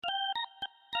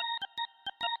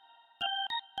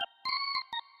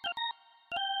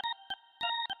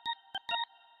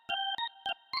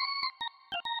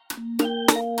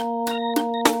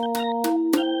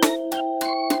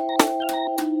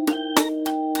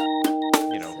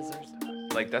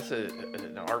like that's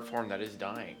an art form that is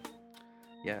dying.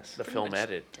 Yes. The film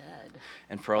edit. Dead.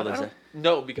 And for all those,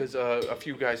 No, because a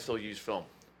few guys still use film.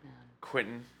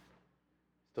 Quentin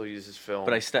still uses film.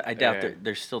 but I doubt and-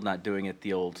 they're still not doing it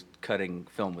the old cutting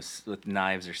film with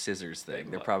knives or scissors thing.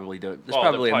 They're probably doing. There's Well,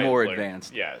 probably they're a more like-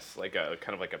 advanced. Yes, like a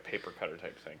kind of like a paper cutter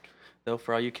type thing. Though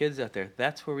for all you kids out there,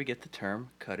 that's where we get the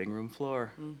term cutting room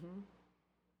floor. Mm-hmm.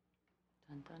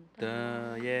 Dun, dun,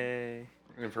 dun. Duh, yay.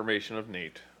 Information of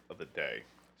Nate of the day.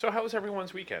 So how was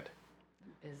everyone's weekend?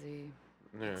 Busy.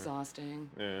 Yeah. Exhausting.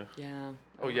 Yeah. Yeah.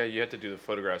 Oh yeah, you had to do the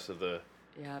photographs of the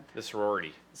Yep.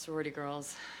 sorority. Sorority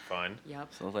girls. Fun. Yep.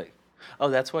 So like, oh,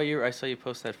 that's why I saw you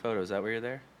post that photo. Is that why you're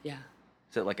there? Yeah.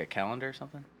 Is it like a calendar or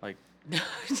something? Like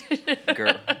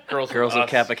Girls girls of us.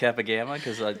 Kappa Kappa Gamma?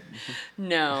 Because were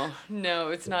No,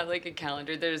 it's not like a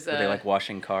calendar. There's they like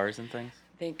washing cars and things?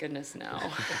 Thank goodness no.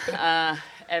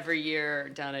 Every year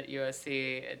down at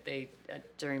USC, they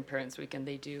during Parents Weekend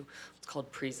they do what's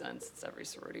called presents. It's every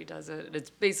sorority does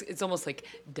it. It's almost like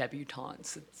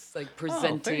debutantes. It's like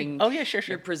presenting. Oh yeah, sure.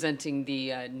 You're presenting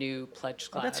the new pledge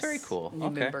class. Oh, that's very cool. New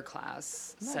Okay. member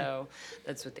class. So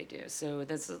that's what they do. So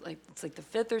that's like it's like the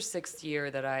 5th or 6th year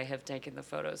that I have taken the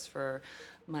photos for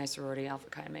my sorority Alpha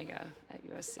Chi Omega at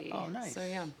USC. Oh, nice. So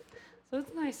yeah. So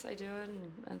it's nice. I do it,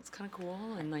 and it's kind of cool.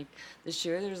 And like this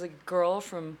year, there's a girl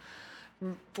from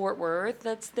Fort Worth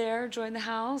that's there, joined the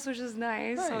house, which is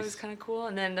nice. So it was Nice. kind of cool.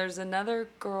 And then there's another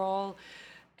girl,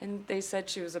 and they said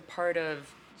she was a part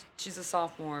of. She's a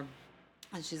sophomore,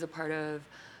 and she's a part of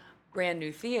Brand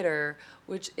New Theater,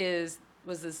 which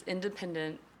was this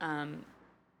independent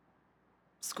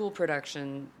school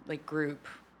production like group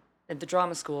at the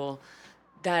drama school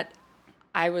that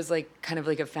I was like kind of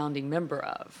like a founding member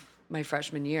of my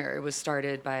freshman year. It was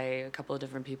started by a couple of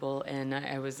different people, and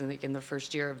I was in the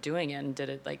first year of doing it and did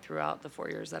it like throughout the 4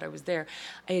 years that I was there.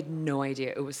 I had no idea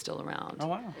it was still around. Oh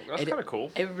wow. That's kind of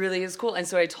cool. It really is cool. And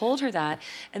so I told her that,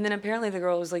 and then apparently the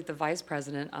girl who's like the vice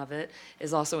president of it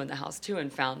is also in the house too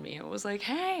and found me and was like,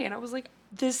 hey, and I was like,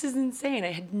 this is insane.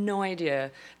 I had no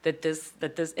idea that this,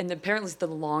 and apparently it's the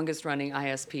longest running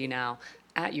ISP now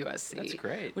at USC. That's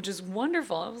great. Which is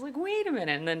wonderful. I was like, wait a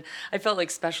minute. And then I felt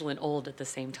like special and old at the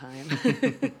same time.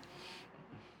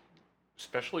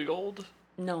 Especially old.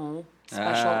 No,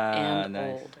 special and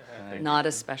nice. old. Not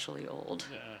especially old.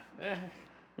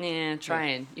 Yeah,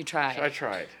 trying. You tried. I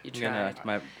tried. You I'm gonna tried.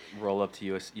 might roll up to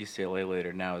UCLA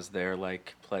later. Now is their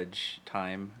like pledge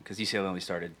time? Because UCLA only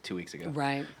started 2 weeks ago.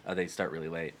 Right. They start really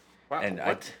late. Wow, And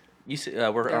what? we're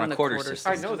They're on on a the quarter quarter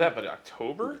system. I know that, but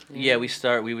October? Yeah,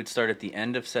 we would start at the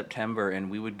end of September,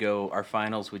 and we would go. Our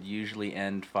finals would usually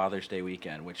end Father's Day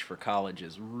weekend, which for college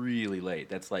is really late.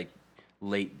 That's like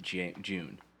late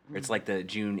June. It's like the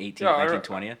June 18th, Yeah, 19th,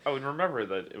 20th. I would remember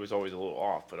that it was always a little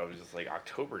off, but I was just like,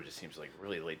 October just seems like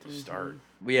really late to start.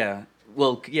 Yeah.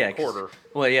 Well, yeah. Quarter.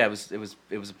 Well, yeah. It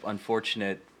was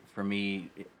unfortunate for me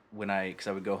because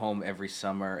I would go home every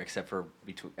summer except for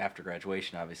after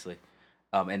graduation, obviously,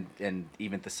 and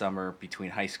even the summer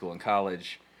between high school and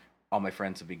college, all my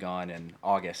friends would be gone in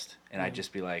August, and I'd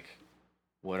just be like,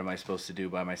 what am I supposed to do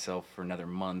by myself for another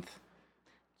month?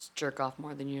 Just jerk off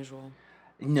more than usual.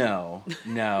 No.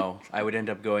 I would end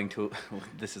up going to.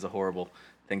 This is a horrible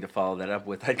thing to follow that up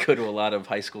with. I'd go to a lot of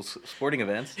high school sporting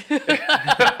events.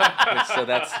 So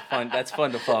that's fun. That's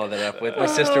fun to follow that up with. My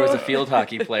sister was a field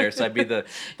hockey player, so I'd be the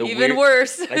Even weird,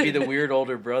 worse. I'd be the weird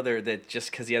older brother that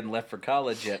just because he hadn't left for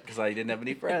college yet because I didn't have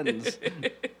any friends.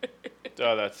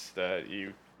 Oh, that's that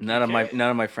you. None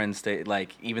of my friends stayed.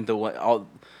 Like even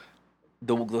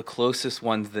the closest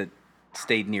ones that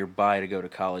stayed nearby to go to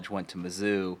college went to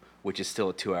Mizzou, which is still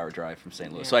a 2-hour drive from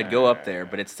St. Louis. So I'd go up there,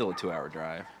 but it's still a 2-hour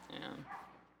drive.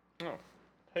 Yeah. Oh,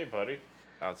 hey, buddy,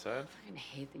 outside. I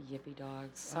hate the yippy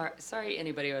dogs. Sorry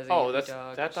anybody who has a Oh, yippy that's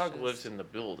dog. that It's dog just- lives in the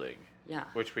building. Yeah.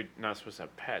 Which we're not supposed to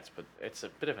have pets, but it's a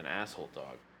bit of an asshole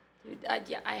dog. Dude,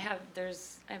 yeah, I have a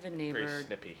Very neighbor.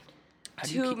 snippy.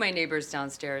 Two of my neighbors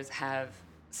downstairs have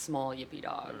small yippy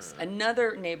dogs.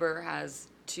 Another neighbor has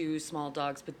 2 small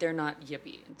dogs, but they're not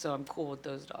yippy, so I'm cool with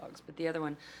those dogs. But the other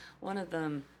one of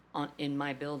them in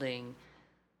my building,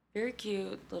 very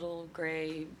cute little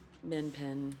gray min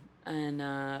pin, and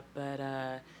but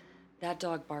that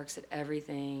dog barks at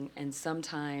everything, and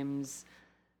sometimes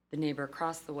the neighbor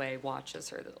across the way watches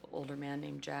her, the older man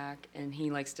named Jack, and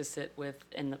he likes to sit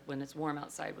when it's warm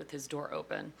outside with his door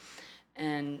open,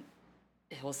 and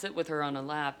he'll sit with her on a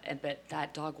lap, but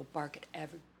that dog will bark at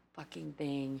every fucking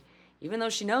thing, even though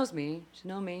she knows me,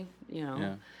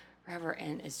 Yeah. forever,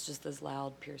 and it's just this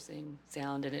loud, piercing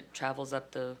sound, and it travels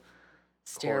up the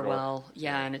stairwell,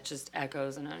 and it just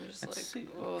echoes, and I'm just It's like,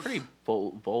 ugh. pretty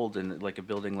bold in like a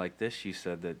building like this. You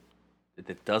said that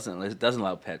that doesn't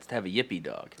allow pets to have a yippy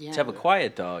dog. Yeah. To have a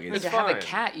quiet dog But is to have a fine.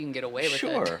 cat, you can get away with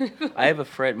sure. it. I have a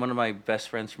friend, one of my best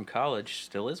friends from college,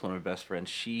 still is one of my best friends.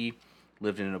 She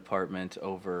lived in an apartment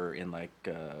over in like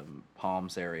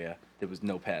Palms area. There was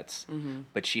no pets,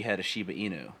 but she had a Shiba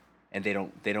Inu, and they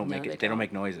don't No, make they they don't don't.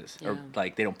 make noises or Yeah.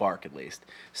 like they don't bark at least.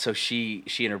 So she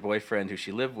and her boyfriend who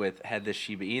she lived with had this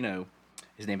Shiba Inu.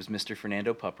 His name is Mr.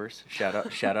 Fernando Puppers. Shout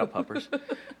out Puppers.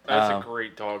 That's a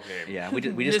great dog name. Yeah, we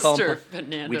just call him Mr.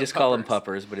 Fernando we just call him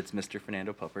Puppers. Puppers, but it's Mr.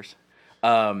 Fernando Puppers.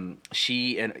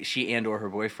 She and or her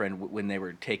boyfriend when they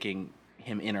were taking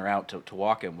him in or out to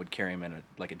walk him would carry him in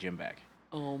a gym bag.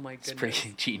 Oh my It's goodness.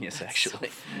 pretty genius So actually.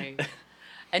 funny.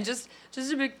 And just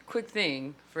a big quick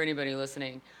thing for anybody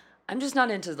listening. I'm just not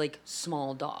into like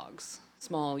small dogs,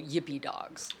 small yippy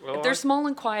dogs. Well, if they're I- small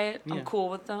and quiet, Yeah. I'm cool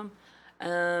with them.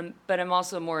 But I'm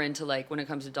also more into like when it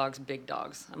comes to dogs, big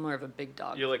dogs. I'm more of a big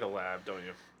dog. You like a lab, don't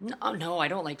you? No, I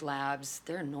don't like labs.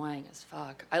 They're annoying as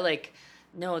fuck. I like,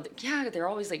 yeah, they're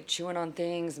always like chewing on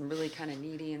things and really kind of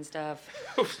needy and stuff.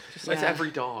 That's Yeah.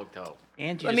 every dog, though.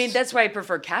 And you I mean, just that's why I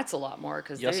prefer cats a lot more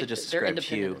because You also just they're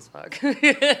described independent Hugh.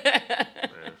 as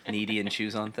fuck. needy and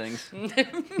chews on things.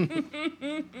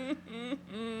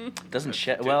 Doesn't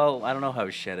shed well. I don't know how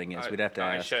shedding is. We'd have to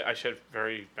ask. I shed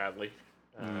very badly.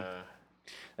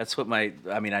 That's what I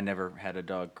mean, I never had a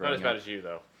dog Not growing as bad up. as you,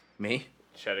 though. Me?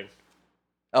 Shedding.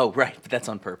 Oh, right, but that's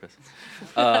on purpose.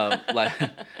 Like,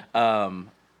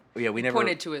 yeah, we never.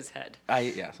 Pointed to his head.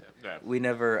 Yeah. Yeah. We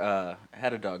never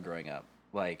had a dog growing up.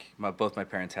 Like both my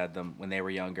parents had them when they were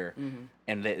younger,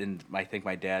 and I think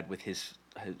my dad with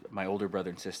my older brother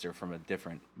and sister from a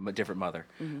different mother.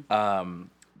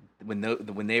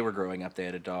 When they were growing up, they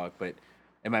had a dog, but.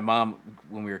 And my mom,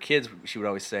 when we were kids, she would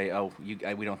always say, "Oh,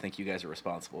 we don't think you guys are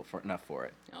responsible enough for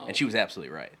it," Oh. and she was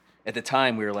absolutely right. At the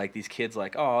time, we were like these kids,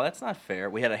 like, "Oh, that's not fair."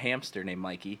 We had a hamster named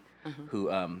Mikey, who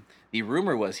the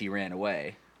rumor was he ran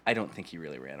away. I don't think he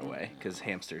really ran away because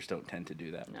hamsters don't tend to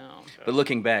do that. No. But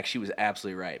looking back, she was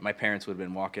absolutely right. My parents would have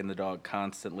been walking the dog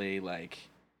constantly, like.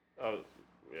 Oh,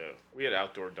 yeah. We had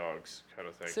outdoor dogs, kind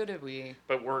of thing. So did we.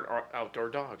 But we're outdoor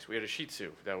dogs. We had a Shih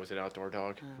Tzu. That was an outdoor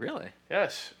dog. Really?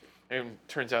 Yes. And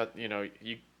turns out,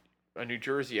 a New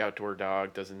Jersey outdoor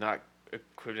dog does not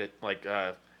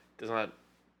does not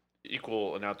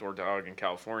equal an outdoor dog in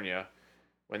California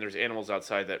when there's animals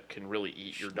outside that can really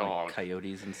eat your dog. Like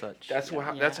coyotes and such. That's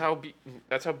Yeah. that's how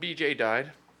BJ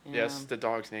died. Yes, Yeah. the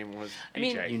dog's name was BJ. I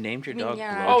mean, You named your I mean, dog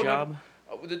yeah. Oh, Blowjob?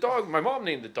 no. The dog. My mom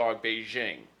named the dog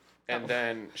Beijing, and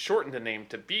then shortened the name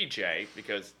to BJ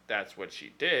because that's what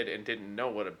she did, and didn't know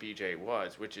what a BJ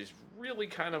was, which is really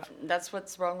kind of That's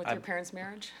what's wrong with your parents'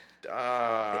 marriage?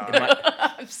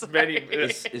 I'm sorry.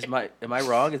 many. Am I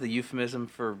wrong? Is the euphemism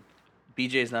for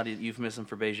BJ is not a euphemism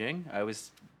for Beijing? I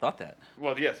always thought that.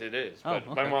 Well, yes, it is. Oh,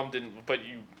 But my okay. mom didn't. But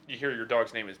you hear your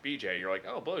dog's name is BJ, you're like,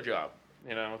 oh, blowjob.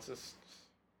 It's just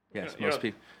Yes, You most know-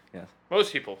 people. Yes,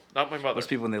 most people, not my mother. most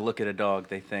people when they look at a dog,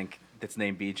 they think that's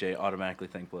named BJ automatically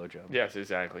think blowjob. Yes,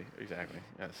 exactly.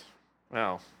 Yes.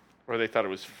 Well, or they thought it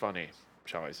was funny,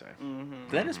 shall I say?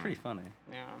 That is pretty funny.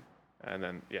 Yeah. And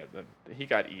then he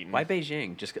got eaten. Why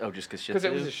Beijing? Just because Shih Because Tzu?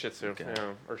 it was a Shih Tzu, Okay.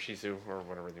 or Shih Tzu, or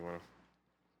whatever they want.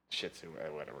 Shih Tzu,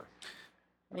 whatever.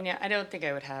 I mean, yeah, I don't think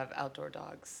I would have outdoor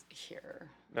dogs here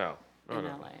No. in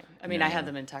no. LA. I mean, I had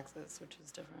them in Texas, which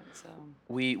is different. So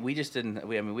We just didn't.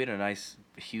 We had a nice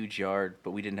huge yard,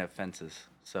 but we didn't have fences,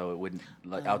 so it wouldn't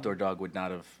outdoor dog would not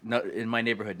have. No, in my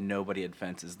neighborhood, nobody had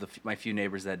fences. My few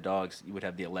neighbors that had dogs, you would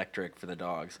have the electric for the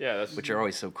dogs. Yeah, that's which are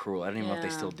always so cruel. I don't even know if they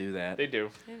Yeah. still do that. They do.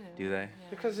 Do they?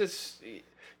 Because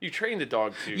you train the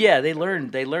dog to. Yeah, they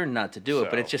learn not to do it,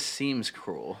 but it So- just seems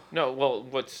cruel. No, well,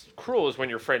 what's cruel is when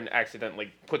your friend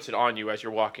accidentally puts it on you as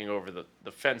you're walking over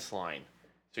the fence line,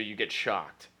 so you get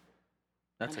shocked.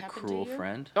 That's That a happened to cruel you?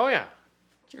 friend. Oh yeah.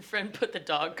 your friend put the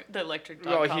electric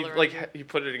dog Well, collar on you? he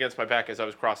put it against my back as I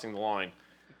was crossing the line.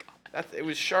 It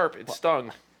was sharp. It stung.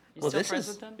 You Well, still this friends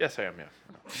is- with them? Yes, I am. Yeah.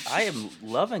 I am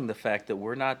loving the fact that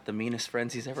we're not the meanest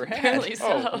friends he's ever had. Apparently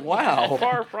so. Oh, Wow.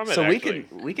 Far from it. So actually.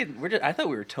 we can. I thought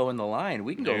we were towing the line.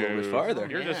 We can go a little bit Dude, farther.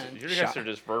 You're Yeah. just you guys Shock. are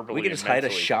just verbally. We could just and hide a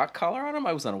mentally- shock collar on him.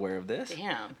 I was unaware of this.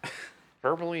 Damn.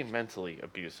 Verbally and mentally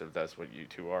abusive. That's what you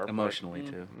two are. but Emotionally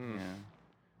too. Mm.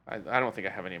 Yeah. I don't think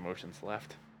I have any emotions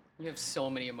left. You have so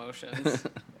many emotions.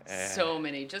 So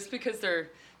many. Just because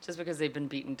they've been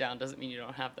beaten down doesn't mean you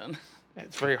don't have them.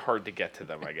 It's very hard to get to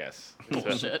them, I guess.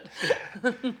 Bullshit.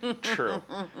 True.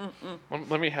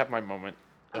 Let me have my moment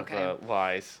of Okay.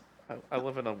 lies. I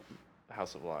live in a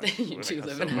house of lies. You when it do comes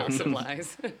live to in a house of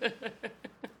emotions. lies.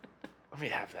 Let me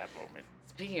have that moment.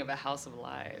 Speaking of a house of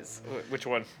lies, Which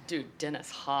one? dude, Dennis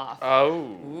Hoff. Oh.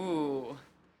 Ooh.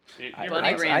 You're Bunny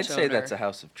right. Ranch I'd say owner. that's a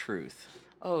house of truth.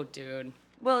 Oh, dude.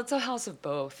 Well, it's a house of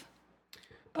both.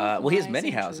 Well, he has lies many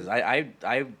and houses. truth.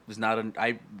 I was not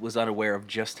I was unaware of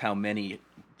just how many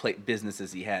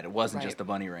businesses he had. It wasn't Right. just the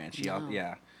Bunny Ranch. No.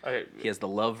 Yeah. I, He has the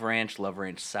Love Ranch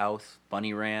South,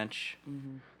 Bunny Ranch.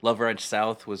 Mm-hmm. Love Ranch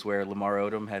South was where Lamar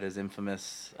Odom had his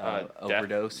infamous Death.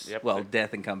 overdose. Yep. Well,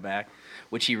 death and come back,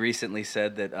 which he recently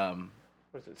said that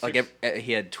what is it, like six-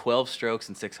 he had 12 strokes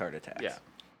and 6 heart attacks. yeah.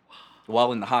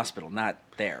 While in the hospital, not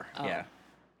there. Oh. Yeah.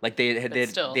 Like they had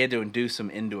still. they had to induce him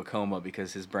into a coma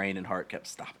because his brain and heart kept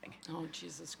stopping. Oh,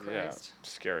 Jesus Yeah. Christ.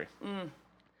 Scary.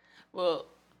 Well,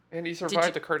 And he you-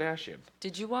 survived the Kardashian.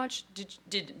 did you watch?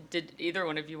 Did either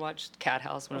one of you watch Cat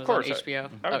House when Of it was course, on HBO?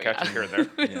 I would catch it here and there.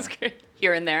 It was great.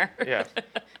 Here and there. Yeah.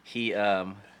 He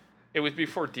It was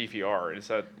before DVR. Is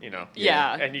that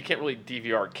Yeah. And you can't really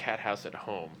DVR Cat House at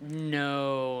home.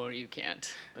 No, you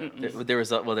can't. there was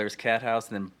there was Cat House,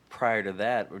 and then prior to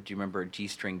that, do you remember G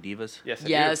String Divas? Yes. I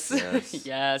do. Yes. Yes.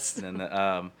 Yes. And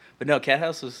then but no, Cat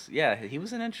House was he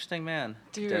was an interesting man.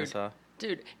 Dude. Dennis Hoff.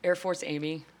 Dude, Air Force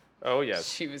Amy. Oh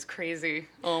yes. She was crazy.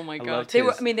 Oh my god. loved They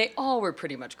were. his- I mean, they all were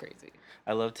pretty much crazy.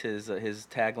 I loved his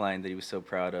tagline that he was so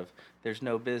proud of. There's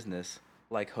no business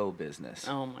like hoe business.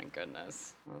 Oh my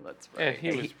goodness. Well, that's Yeah, right.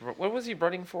 he was. What was he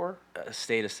running for?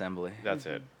 State Assembly. That's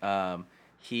it.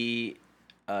 He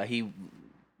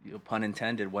pun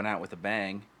intended, went out with a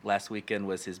bang. Last weekend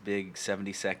was his big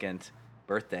 72nd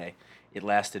birthday. It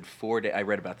lasted 4 days. I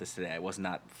read about this today. I was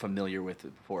not familiar with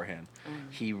it beforehand.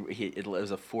 It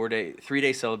was a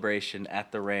 3-day celebration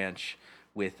at the ranch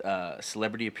with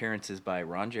celebrity appearances by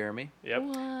Ron Jeremy. Yep.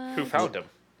 What? Who found him?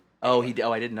 Oh, I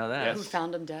didn't know that. Yes. Who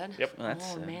found him dead? Yep. Well,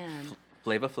 that's, Oh man.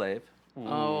 Flava Flav.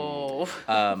 Oh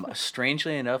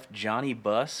Strangely enough, Johnny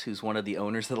Buss, who's one of the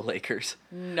owners of the Lakers.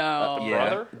 no.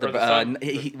 brother? Or the son?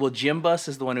 Jim Buss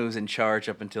is the one who was in charge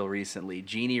up until recently.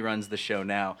 Jeannie runs the show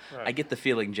now. Right. I get the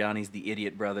feeling Johnny's the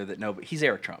idiot brother that nobody. He's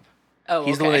Eric Trump. Oh,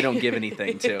 He's the one they okay. don't give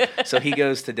anything to. So he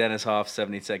goes to Dennis Hoff's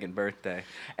 72nd birthday,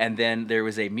 and then there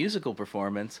was a musical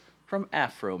performance from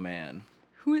Afro Man.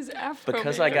 Who is Afro?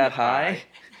 Because Man? I got high.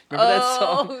 Remember that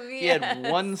song? Oh, He had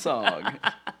yes. one song.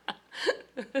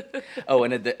 Oh,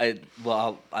 and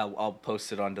I'll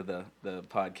post it onto the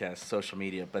podcast social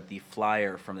media. But the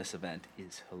flyer from this event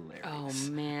is hilarious.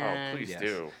 Oh man. Oh, please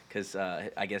do. Because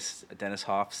I guess Dennis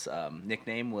Hoff's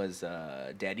nickname was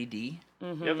Daddy D.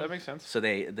 Yeah, that makes sense. So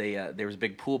there was a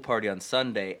big pool party on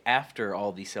Sunday after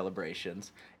all these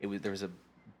celebrations. There was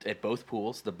at both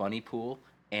pools, the Bunny pool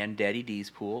and Daddy D's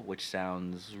pool, which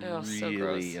sounds Oh, so really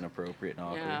gross. inappropriate and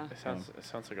awkward. Yeah. It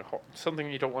sounds like something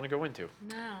you don't want to go into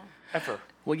No. ever.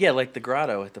 Well, yeah, like the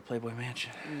grotto at the Playboy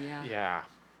Mansion. Yeah. Yeah.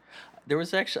 There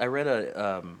was actually I read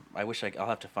I'll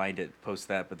have to find it, post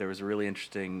that, but there was a really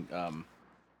interesting,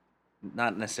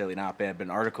 not necessarily not bad, but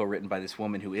an article written by this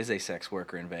woman who is a sex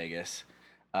worker in Vegas,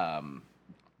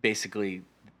 basically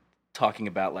talking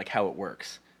about like how it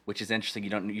works, which is interesting. You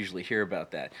don't usually hear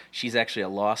about that. She's actually a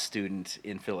law student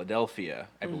in Philadelphia,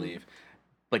 I believe,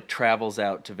 but travels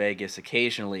out to Vegas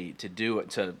occasionally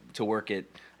to work at.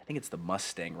 I think it's the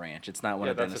Mustang Ranch. It's not one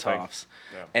Yeah, of that's Dennis the thing. Hoff's.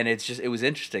 Yeah. And it was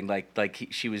interesting.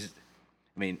 She was.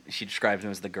 I mean, she describes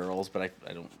them as the girls, but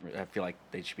I feel like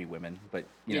they should be women. But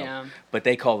Yeah. but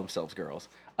they call themselves girls.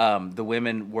 The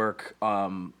women work.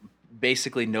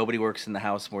 Basically, nobody works in the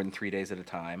house more than 3 days at a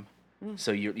time.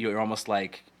 So you're almost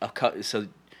like so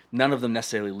none of them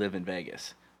necessarily live in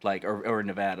Vegas, like or in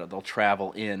Nevada. They'll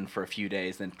travel in for a few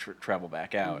days, then travel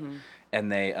back out, and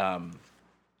they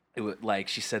it would, like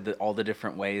she said, that all the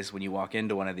different ways when you walk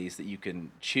into one of these that you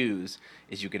can choose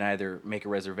is you can either make a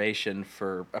reservation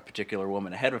for a particular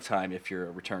woman ahead of time if you're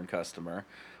a return customer,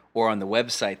 or on the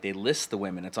website they list the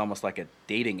women. It's almost like a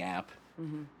dating app,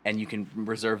 and you can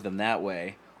reserve them that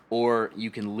way, or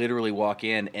you can literally walk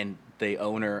in and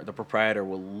the proprietor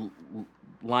will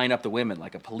line up the women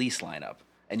like a police lineup,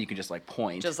 and you can just like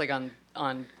point. Just like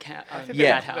on Cat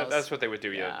Yeah. House. That's what they would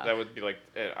do. Yeah. Yeah. That would be like.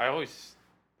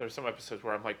 There's some episodes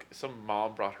where I'm like, some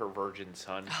mom brought her virgin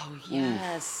son. Oh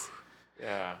yes.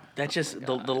 Yeah. That just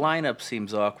the lineup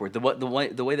seems awkward. The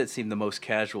way that seemed the most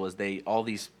casual is all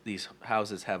these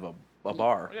houses have a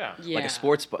bar, Yeah. like Yeah. a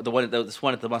sports bar. This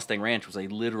one at the Mustang Ranch was a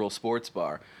literal sports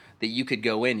bar that you could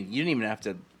go in. You didn't even have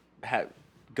to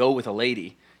go with a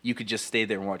lady. You could just stay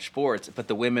there and watch sports. But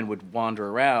the women would wander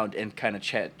around and kind of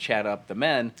chat up the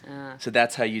men. So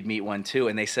that's how you'd meet one too.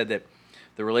 And they said that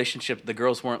the relationship, the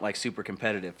girls weren't like super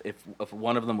competitive. If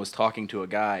one of them was talking to a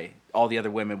guy, all the other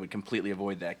women would completely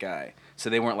avoid that guy. So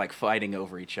they weren't like fighting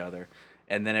over each other.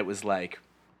 And then it was like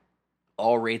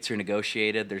all rates are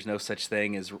negotiated. There's no such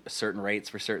thing as certain rates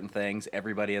for certain things.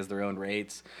 Everybody has their own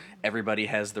rates. Everybody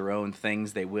has their own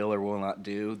things they will or will not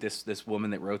do. This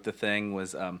woman that wrote the thing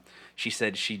was she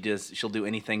said she'll do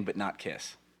anything but not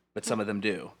kiss, but some of them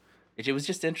do. It was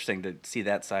just interesting to see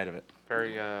that side of it.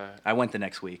 Very I went the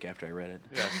next week after I read it.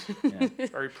 yes, Yeah.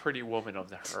 very pretty woman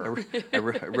of her. I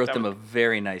wrote them a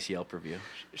very nice Yelp review.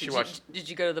 She watched. Did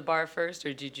you go to the bar first,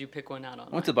 or did you pick one out on?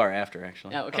 I went to the bar after,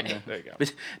 actually. Oh, okay. There you go.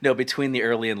 No, between the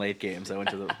early and late games, I went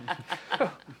to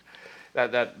the.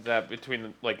 That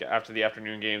between like after the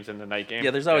afternoon games and the night game.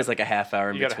 Yeah, there's always like a half hour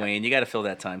in You gotta- between. You got to fill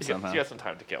that time you somehow. got some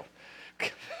time to kill.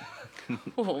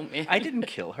 Oh man. I didn't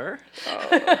kill her.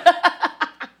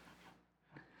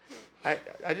 I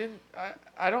didn't.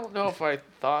 I don't know if I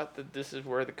thought that this is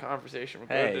where the conversation would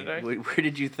go. Did I? Where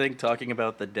did you think talking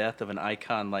about the death of an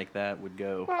icon like that would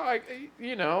go? Well,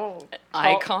 you know,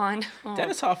 Icon. Oh.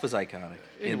 Dennis Hoff was iconic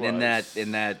He in was.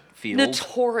 that field.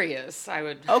 Notorious. I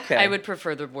would. Okay. I would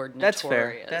prefer the word That's fair.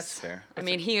 notorious. That's fair. I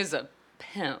mean, he is a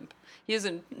pimp. He is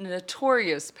a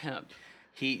notorious pimp.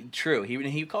 He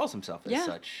calls himself as Yeah.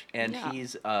 such, and Yeah.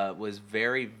 he's was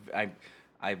very.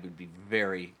 I would be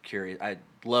very curious. I'd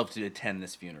love to attend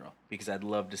this funeral because I'd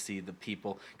love to see the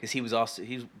people. Because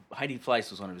Heidi Fleiss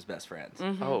was one of his best friends.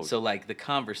 Oh. So like the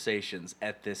conversations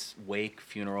at this wake,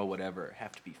 funeral, whatever,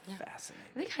 have to be fascinating.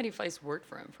 I think Heidi Fleiss worked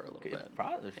for him for a little bit.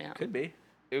 Probably Yeah. could be.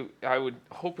 I would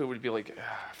hope it would be like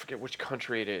I forget which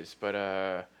country it is,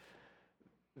 but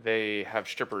they have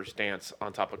strippers dance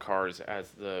on top of cars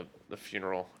as the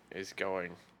funeral is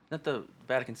going. Not the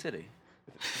Vatican City.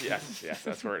 Yes,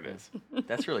 that's where it is.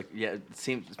 That's really It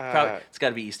seems it's got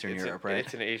to be Eastern It's Europe, right?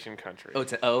 It's an Asian country.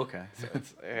 Okay.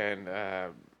 And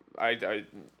I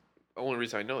only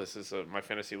reason I know this is my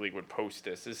fantasy league would post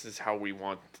this. This is how we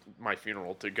want my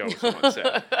funeral to go. Someone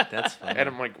said, That's funny. and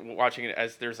I'm like watching it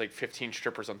as there's like 15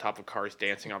 strippers on top of cars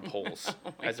dancing on poles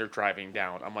as they're driving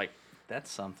down. I'm like,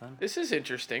 That's something. this is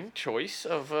interesting choice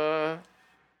of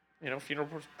funeral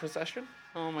procession.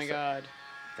 Oh my God.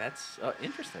 That's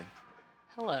interesting.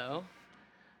 Hello.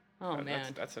 Oh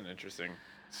man. That's an interesting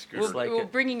scooter. Well, like well, a-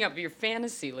 bringing up your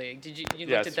fantasy league, did you Yes.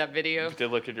 looked at that video?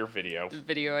 Did look at your video. The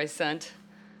video I sent,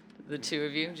 the two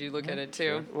of you. Did you look at it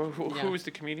too? Who Yeah. was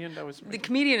the comedian that was? The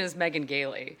comedian is Megan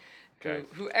Gailey, Okay.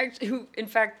 who in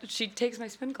fact she takes my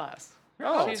spin class.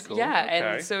 Oh, She's- that's cool. Yeah, Okay.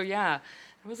 and so I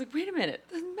was like, wait a minute,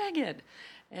 this is Megan,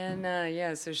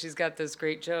 and so she's got this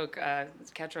great joke.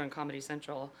 Catch her on Comedy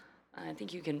Central. I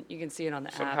think you can see it on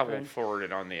the Somehow app. we'll forward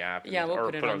it on the app. Yeah, we'll or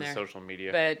put it on on the there. social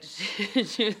media. But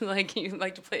she's like, you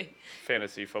like to play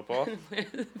Fantasy football. Do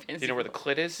fantasy you know where the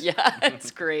football. clit is? Yeah,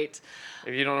 it's great.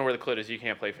 If you don't know where the clit is, you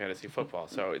can't play fantasy football.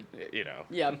 So Yeah,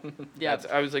 yeah.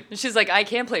 I was like, And she's like, I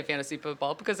can play fantasy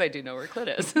football because I do know where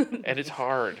clit is. and it's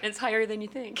hard. It's higher than you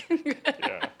think.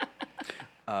 Yeah.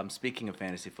 Speaking of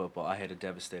fantasy football, I had a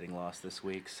devastating loss this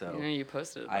week, so Yeah, you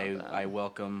posted about that. I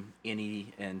welcome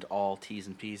any and all T's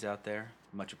and P's out there.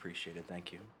 Much appreciated.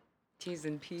 Thank you. T's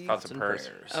and P's. Thoughts and prayers.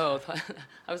 Oh,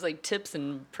 I was like tips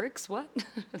and pricks. What?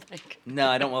 Like, No,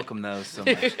 I don't welcome those so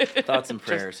much. Thoughts and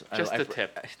prayers. just I- the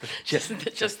tip. Just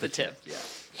just the tip. Yeah.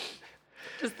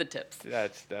 Just the tips.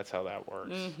 That's how that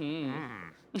works.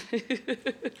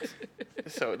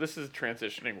 So this is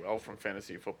transitioning well from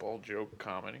fantasy football joke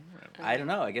comedy. I don't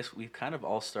know. I guess we've kind of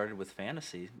all started with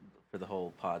fantasy for the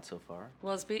whole pod so far,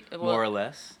 Well, more or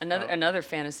less. Another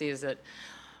fantasy is that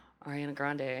Ariana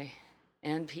Grande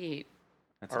and Pete.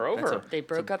 That's Are over. They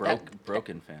broke up that-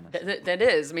 broken fantasy. That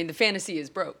is. I mean, the fantasy is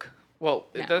broke. Well,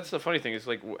 Yeah. that's the funny thing is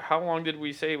like, how long did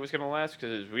we say it was going to last?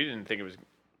 Because we didn't think it was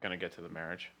going to get to the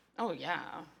marriage. Oh yeah.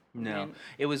 No, I mean,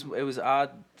 it was odd,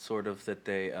 sort of, that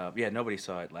they nobody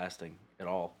saw it lasting at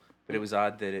all. But it was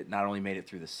odd that it not only made it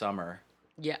through the summer,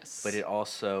 yes. but it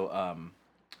also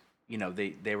he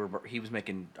was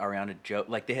making Ariana joke,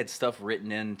 like they had stuff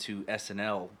written into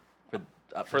SNL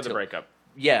For the breakup.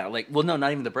 Yeah, no,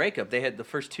 not even the breakup. They had the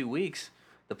first 2 weeks,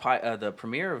 the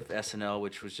premiere of SNL,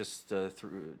 which was just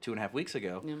through 2.5 weeks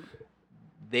ago. Yeah.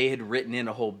 They had written in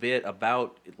a whole bit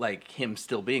about like him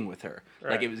still being with her.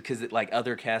 Right. Like it was because like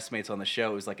other castmates on the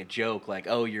show, it was like a joke, like,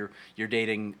 oh, you're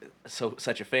dating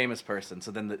such a famous person. So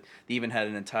then they even had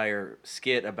an entire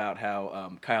skit about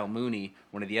how Kyle Mooney,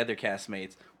 one of the other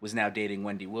castmates, was now dating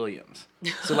Wendy Williams.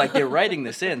 So like they're writing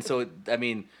this in. So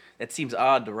it seems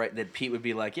odd to write that Pete would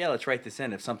be like, yeah, let's write this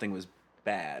in if something was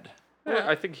bad. Yeah,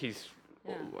 I think he's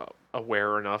Yeah.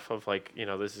 aware enough of like,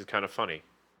 this is kind of funny.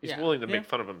 He's Yeah. willing to Yeah. make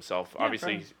fun of himself. Yeah,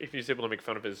 Obviously, right. if he's able to make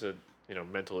fun of his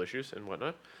mental issues and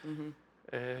whatnot.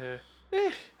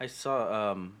 I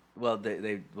saw,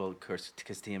 of course,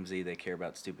 because TMZ, they care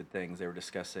about stupid things. They were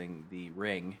discussing The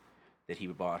Ring. that he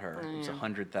bought her. It was yeah.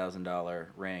 $100,000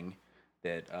 ring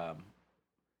that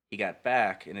he got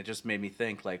back, and it just made me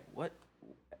think, like, what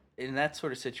in that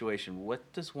sort of situation,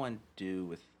 what does one do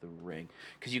with the ring?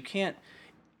 Because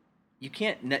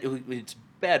it's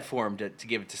bad form to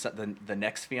give it to the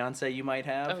next fiance you might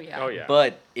have. Oh yeah. Oh yeah.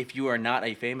 But if you are not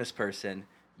a famous person,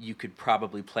 you could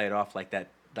probably play it off like that,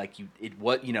 like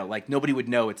like nobody would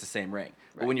know it's the same ring.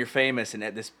 But when Right. you're famous and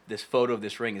this photo of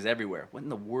this ring is everywhere, what in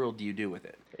the world do you do with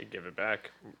it? You give it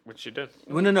back, which you did.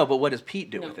 Well, no, but what does Pete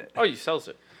do No. with it? Oh, he sells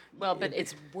it. Well, but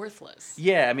it's worthless.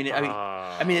 Yeah, I mean, it's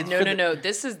No, for no, the- no.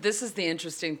 This is the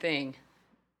interesting thing.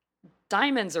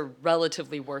 Diamonds are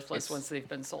relatively worthless once they've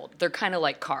been sold. They're kind of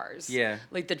like cars. Yeah.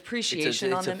 Like the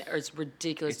depreciation on it's a- them is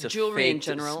ridiculous. It's a Jewelry fake, in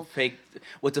general. Fake.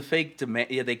 What's a fake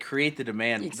demand? Yeah, they create the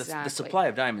demand. The Exactly. supply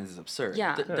of diamonds is absurd.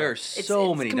 Yeah. There are It's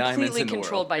so many diamonds completely in the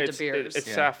controlled world. by De It's, Beers. it's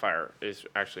Yeah. sapphire is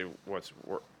actually what's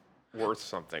worth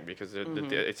something because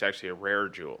it's actually a rare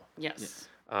jewel. Yes.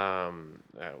 I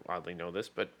oddly know this,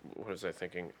 but what was I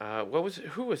thinking?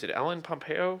 Who was it? Ellen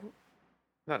Pompeo?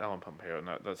 Not Ellen Pompeo.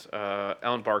 No, that's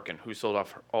Ellen Barkin, who sold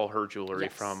off all her jewelry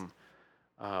Yes. from.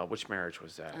 Which marriage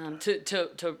was that?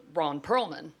 To Ron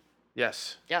Perlman.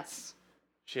 Yes, Yes.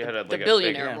 she had a The like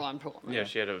billionaire A big, Ron Perlman. yeah,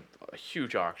 she had a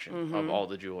huge auction of all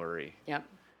the jewelry, Yep.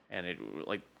 and it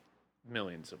like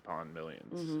millions upon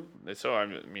 1000000s. Mm-hmm. So I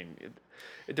mean, it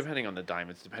depending on the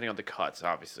diamonds, depending on the cuts,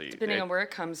 obviously. Depending on where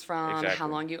it comes from, how Exactly.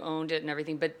 long you owned it, and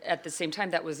everything. But at the same time,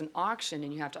 that was an auction,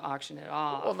 and you have to auction it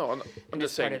off. Well, no, I'm And just it's part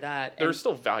saying of that. there's And-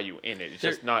 still value in it. It's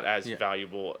just not as yeah.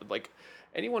 valuable. Like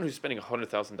anyone who's spending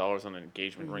 $100,000 on an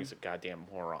engagement Mm-hmm. ring's a goddamn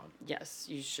moron. Yes,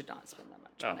 you should not spend that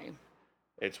much No. money.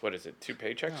 It's what is it? 2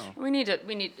 paychecks? We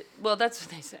need. Well, that's what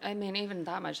they say. I mean, even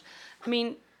that much. I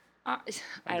mean, I I'm don't just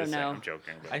saying, know. I'm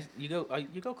joking. But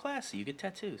You go classy. You get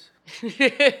tattoos.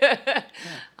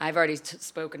 I've already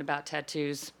spoken about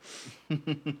tattoos.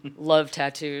 Love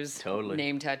tattoos. Totally.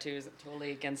 Name tattoos. I'm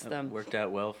totally against them. Worked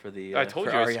out well for the I told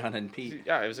for you, Ariana and Pete.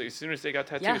 yeah, it was as soon as they got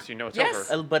tattoos, Yeah. you know it's Yes.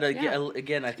 over. But Yeah.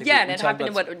 again, I think Yeah, we and it talked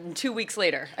happened about 2 weeks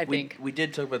later, I think. we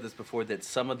did talk about this before that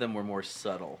some of them were more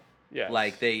subtle. Yes.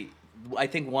 Like I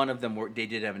think one of them they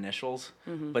did have initials,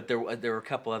 Mm-hmm. but there were a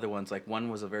couple other ones. Like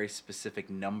one was a very specific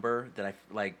number that have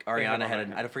Ariana on had.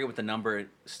 my- I don't forget what the number it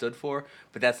stood for,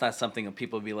 but that's not something that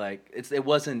people would be like. It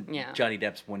wasn't Yeah. Johnny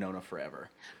Depp's Winona Forever.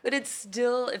 But it's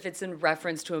still, if it's in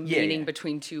reference to a Yeah, meaning yeah.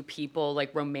 between two people,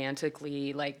 like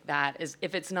romantically, like that is,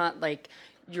 if it's not like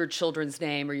your children's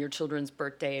name or your children's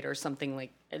birth date or something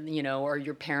like, or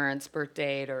your parents' birth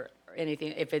date or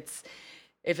anything, if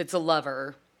it's a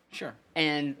lover Sure.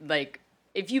 and like,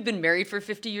 if you've been married for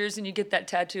 50 years and you get that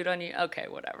tattooed on you, okay,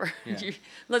 whatever.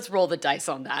 Let's roll the dice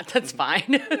on that. That's fine.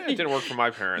 It didn't work for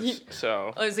my parents,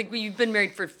 so I was like, well, you've been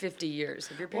married for 50 years.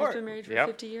 Have your parents Or- been married for Yep.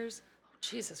 50 years? Oh,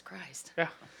 Jesus Christ. yeah.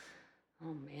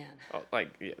 Oh, man. Oh,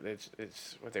 like yeah,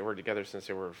 it's what they were together since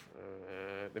they were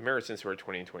they married since they were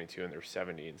 20 and 22, and they're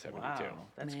 70 and 72. Wow,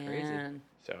 that's crazy. Man.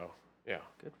 So yeah,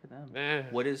 Good for them. Eh.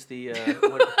 What is the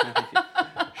what,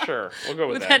 sure, we'll go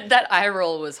with But that. that eye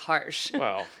roll was harsh.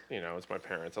 Well, it's my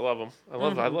parents. I love them.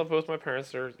 I love both my parents.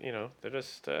 They're they're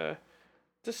just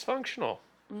dysfunctional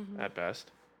at best.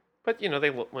 But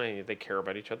they care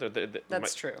about each other.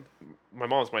 That's true. My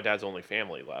mom's my dad's only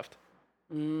family left.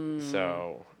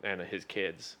 So and his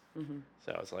kids.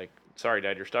 So it's like, sorry,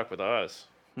 Dad, you're stuck with us.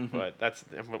 But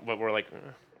but we're like,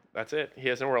 that's it. He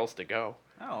has nowhere else to go.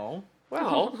 oh,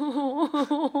 Well,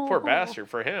 poor bastard.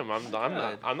 For him,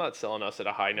 I'm not selling us at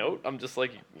a high note. I'm just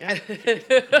like, yeah,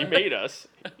 you made us.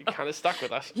 You kind of stuck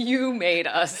with us. You made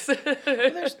us.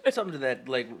 there's something to that.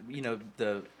 Like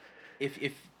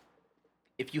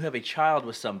if you have a child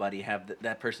with somebody, have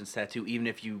that person's tattoo, even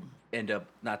if you end up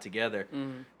not together,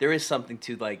 there is something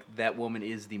to like that woman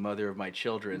is the mother of my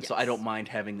children. So I Yes. don't mind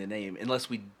having the name, unless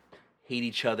we hate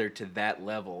each other to that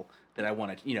level that I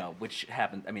want to, which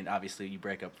happens. I mean, obviously you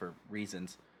break up for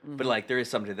reasons, but like there is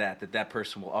something to that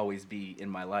person will always be in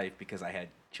my life because I had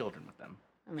children with them.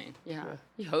 I mean, yeah.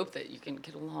 You hope that you can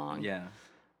get along. Yeah.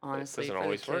 Honestly, Doesn't for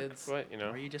always the work, kids. but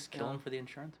Or you just kill them for the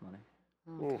insurance money.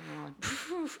 Oh,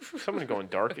 God. someone going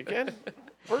dark again.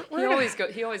 We're He in a- always goes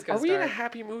Are we in a dark.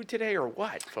 happy mood today or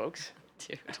what, folks?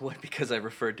 Dude. What? Because I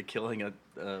referred to killing a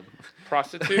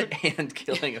Prostitute. and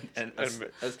killing a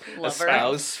Lover.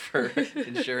 spouse for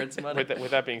insurance money.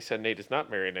 With that being said, Nate is not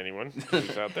married to anyone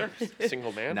who's out there.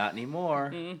 Single man. Not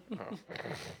anymore.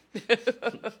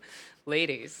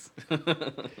 Ladies. Run.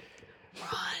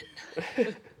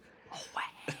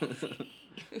 Away.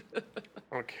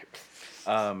 Okay.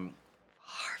 Um,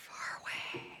 Far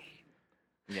away.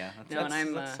 yeah, No, and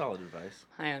I'm, that's solid advice.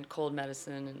 High on cold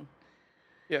medicine and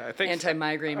Yeah, I think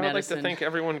anti-migraine I would like medicine. to thank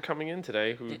everyone coming in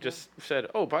today who just said,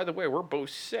 "Oh, by the way, we're both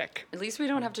sick." At least we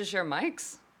don't have to share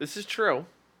mics. This is true.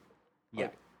 Yeah.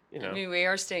 You I know, mean, we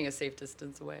are staying a safe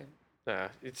distance away.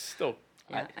 it's still.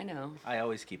 Yeah, I know. I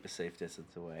always keep a safe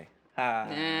distance away. Ha.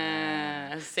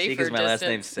 Safer Because my last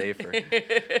name's distance.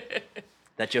 Safer.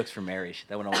 That joke's for Mary.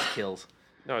 That one always kills.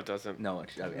 No, it doesn't. No,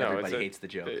 No, everybody hates the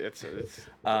joke. It's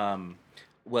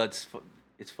Well,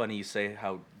 it's funny you say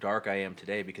how dark I am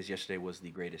today because yesterday was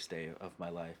the greatest day of my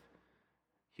life.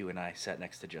 Hugh and I sat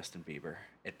next to Justin Bieber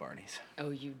at Barney's. Oh,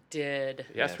 you did.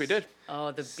 yes, we Yes. did.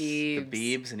 Oh, the The Biebs.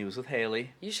 Biebs, and he was with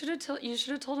Haley. You should have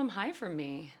told him hi from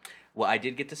me. Well, I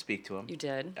did get to speak to him. You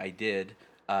did. I did.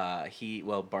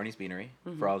 Barney's Beanery,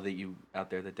 for all of you out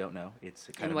there that don't know, it's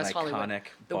kind In of West an Hollywood. iconic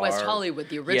The bar. West Hollywood,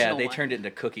 the original Yeah, they one. turned it into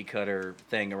a cookie cutter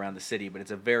thing around the city, but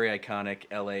it's a very iconic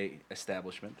LA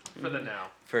establishment. For the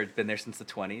now. Been there since the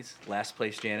 20s. Last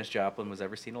place Janis Joplin was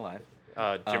ever seen alive.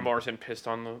 Jim Morrison pissed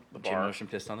on the Jim bar. Morrison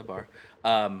pissed on the bar.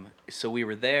 So we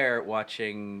were there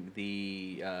watching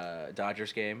the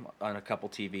Dodgers game on a couple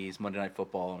TVs, Monday Night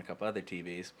Football on a couple other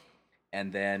TVs.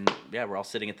 And then, we're all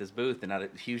sitting at this booth, and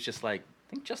he was just like, I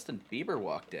think Justin Bieber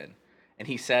walked in. And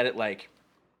he sat at like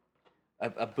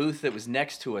a booth that was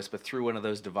next to us, but through one of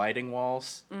those dividing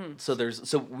walls. So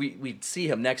we'd see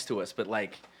him next to us, but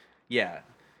like, yeah.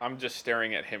 I'm just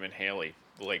staring at him and Haley.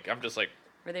 Like I'm just like,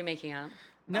 Were they making out?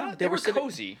 No, they were sitting-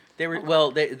 cozy. They were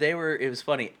well. They were. It was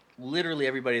funny. Literally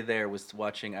everybody there was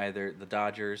watching either the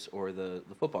Dodgers or the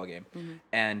football game,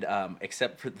 and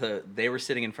except for they were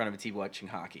sitting in front of a TV watching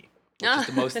hockey, which is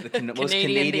the most most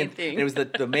Canadian thing. It was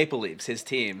the Maple Leafs, his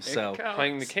team. So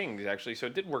Playing the Kings actually, so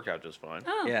it did work out just fine.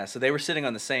 Oh. yeah, so they were sitting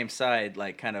on the same side,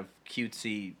 like kind of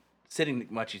cutesy, sitting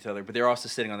much each other, but they were also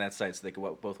sitting on that side so they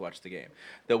could both watch the game.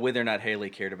 Though whether or not Haley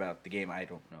cared about the game, I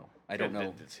don't know. I don't know.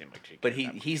 It did seem like she But cared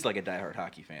that much. he's like a diehard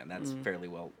hockey fan. That's fairly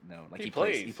well known. Like He he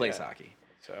plays, plays yeah. hockey.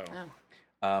 So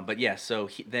But yeah, so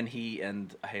then he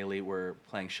and Haley were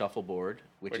playing shuffleboard,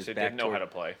 which is they back didn't know how to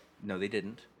play. No, they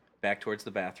didn't. Back towards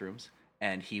the bathrooms,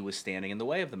 and he was standing in the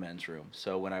way of the men's room.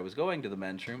 So when I was going to the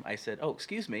men's room, I said, "Oh,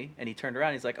 excuse me," and he turned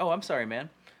around. He's like, "Oh, I'm sorry, man."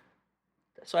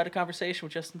 So I had a conversation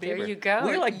with Justin Bieber. There you go.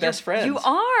 We're like best friends. You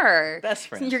are. Best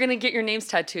friends. You're going to get your names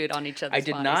tattooed on each other's I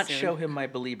did bodies not soon. show him my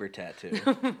Belieber tattoo.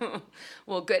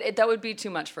 Well, good. That would be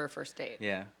too much for a first date.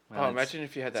 Yeah. Oh, imagine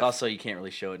if you had It's that. also you can't really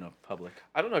show it in public.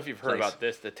 I don't know if you've heard place. about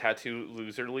this, the Tattoo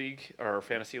Loser League or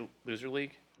Fantasy Loser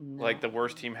League. Like the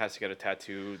worst team has to get a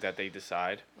tattoo that they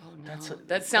decide. Oh, no. That's a-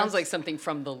 that sounds like something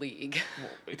from the league.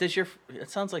 It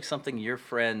sounds like something your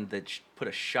friend that put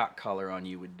a shock collar on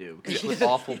you would do because it's what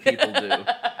awful people do.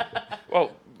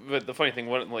 Well, but the funny thing,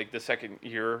 like the second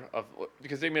year of,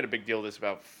 because they made a big deal of this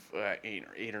about 8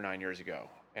 or 9 years ago,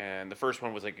 and the first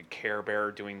one was like a Care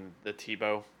Bear doing the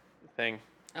Tebow thing,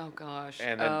 Oh, gosh.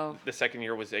 and then the second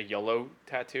year was a YOLO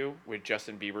tattoo with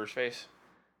Justin Bieber's face.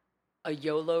 A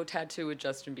YOLO tattoo with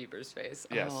Justin Bieber's face.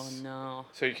 Yes. Oh, no.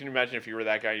 So you can imagine if you were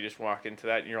that guy, you just walk into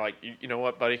that and you're like, you know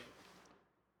what, buddy?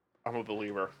 I'm a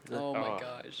believer. Oh, my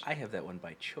gosh. I have that one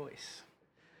by choice.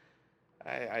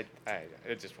 I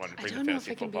just wanted to I bring the don't know if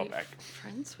fantasy I can football be back.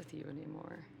 friends with you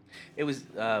anymore. It was.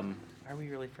 Are we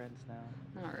really friends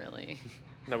now? Not really.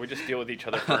 No, we just deal with each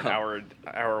other for an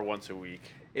hour once a week.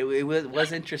 It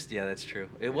was interesting. Yeah, that's true.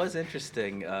 It was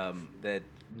interesting that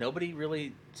nobody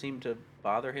really seemed to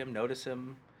bother him, notice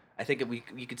him. I think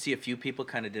you could see a few people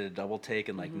kind of did a double take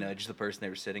and like nudge the person they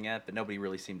were sitting at, but nobody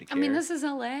really seemed to care. I mean, this is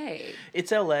LA.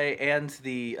 It's L.A. and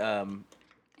the And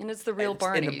it's the real and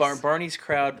Barney's. the Barney's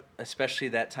crowd, especially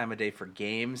that time of day for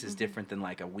games, is different than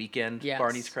like a weekend Yes.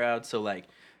 Barney's crowd. So like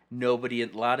nobody, a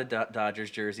lot of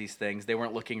Dodgers jerseys, things. They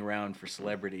weren't looking around for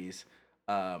celebrities.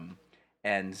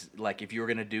 And like if you were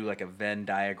gonna do like a Venn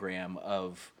diagram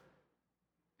of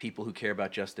people who care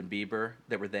about Justin Bieber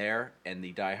that were there and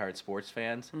the diehard sports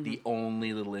fans, the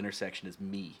only little intersection is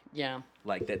me. Yeah.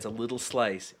 Like that's a little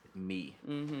slice, me.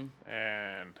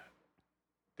 And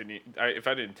if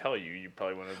I didn't tell you, you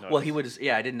probably wouldn't have known. Well, he would.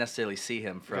 Yeah, I didn't necessarily see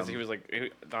him from. because he was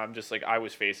like, I'm just like, I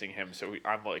was facing him, so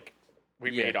I'm like,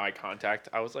 we Yeah. made eye contact.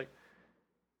 I was like,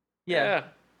 yeah.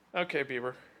 yeah, okay,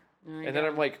 Bieber. There you And then go.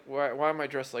 I'm like, why am I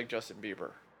dressed like Justin Bieber?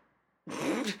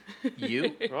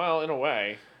 You. Well, in a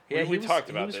way. Yeah, we he talked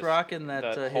about He was this. rocking that,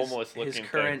 that homeless-looking his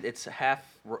current. thing. It's half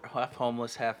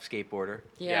homeless, half skateboarder.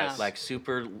 Yeah. Yes. Like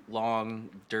super long,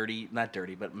 dirty, not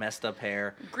dirty, but messed up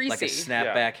hair. Like Greasy. a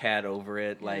snapback hat over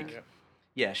it. Like, Yeah.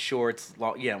 yeah, shorts,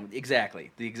 long. Yeah,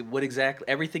 exactly. What exactly?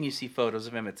 Everything you see photos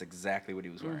of him, it's exactly what he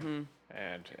was wearing.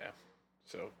 And yeah,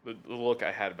 so the look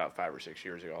I had about 5 or 6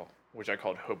 years ago, which I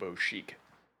called hobo chic,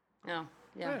 Oh,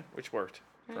 yeah. which worked.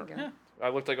 There you go. Yeah. I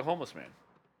looked like a homeless man.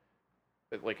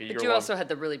 like a year But you long. also had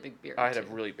the really big beard. I had a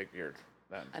too. really big beard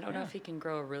then. I don't know if he can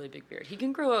grow a really big beard. He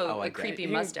can grow Oh, a I bet. creepy He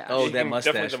can- mustache. Oh, he that can-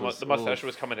 mustache definitely was- the mustache oof.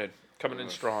 was coming in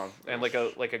strong, and like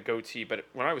a goatee. But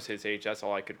when I was his age, that's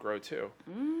all I could grow too.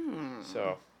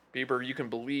 So Bieber, you can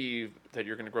believe that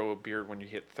you're going to grow a beard when you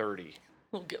hit 30.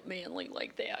 We'll get manly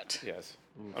like that. Yes.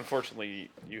 Unfortunately,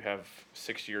 you have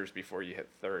 6 years before you hit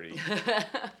 30.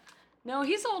 No,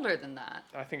 he's older than that.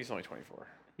 I think he's only 24.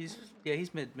 He's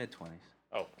mid 20s,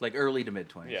 Oh, like early to mid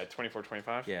 20s. yeah, 24,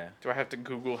 25? Yeah. Do I have to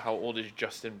Google how old is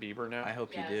Justin Bieber now? I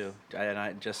hope Yes. you do,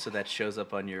 and just so that shows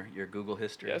up on your Google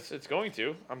history. Yes, it's going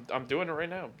to. I'm doing it right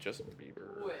now. Justin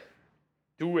Bieber.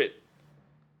 Do it.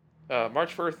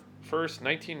 March 1st,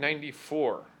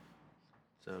 1994.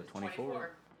 So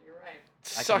 24. You're right.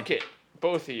 Suck it,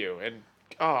 both of you. And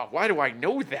why do I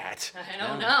know that? I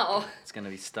don't know. It's gonna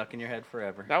be stuck in your head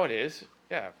forever. Now it is.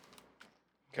 Yeah.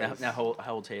 Now how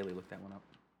old's Haley? Look that one up.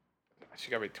 She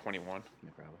got to be 21.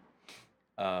 No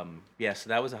problem. Yeah, so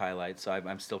that was a highlight. So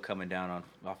I'm still coming down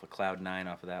off of cloud 9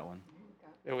 off of that one.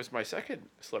 It was my second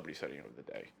celebrity sighting of the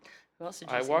day. Who else did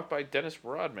you I see? walked by Dennis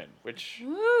Rodman, which,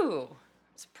 Ooh.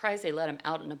 I'm surprised they let him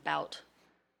out and about.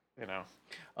 you know.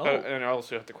 Oh, And I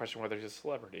also have to question whether he's a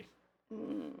celebrity.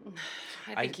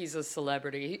 I think he's a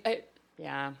celebrity.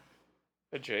 Yeah,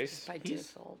 A Jace. by He's-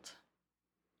 default.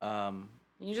 um,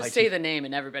 You by just say def- the name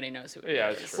and everybody knows who it is. Yeah,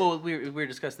 it's true. well, we were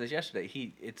discussing this yesterday.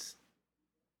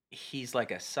 He's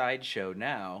like a sideshow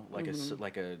now, like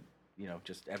like a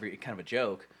just every kind of a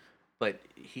joke, but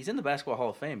he's in the Basketball Hall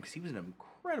of Fame because he was an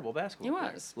incredible basketball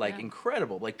player. was, Like yeah.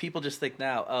 incredible. Like people just think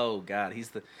now, oh God, he's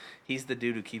the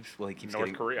dude who keeps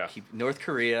North Korea. North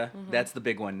Korea. That's the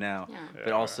big one now. Yeah. But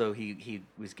Yeah. also he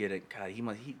was getting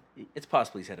God. It's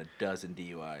possible he's had a dozen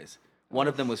DUIs. One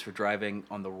of them was for driving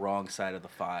on the wrong side of the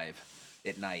 5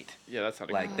 at night. Yeah, that's not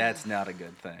a Like that's not a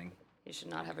good thing. He should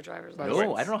not have a driver's By the license.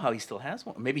 No, I don't know how he still has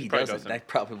one. Maybe he probably doesn't. doesn't. That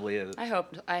probably is. I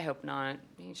hope not.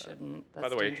 He shouldn't. By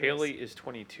That's the way, dangerous. Haley is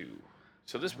 22.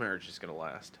 So this marriage is going to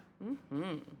last.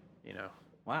 Mm-hmm. You know.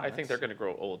 Wow. I think they're going to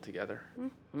grow old together.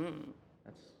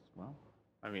 That's well.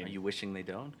 I mean, Are you wishing they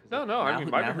don't? 'Cause no. now I mean,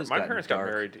 who- my now who's my gotten parents dark?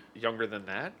 got married younger than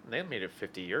that. And they made it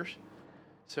 50 years.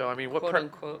 So, I mean, what quote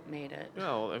unquote made it.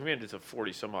 No, I made it to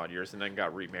 40 some odd years and then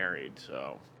got remarried.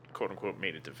 So, quote unquote,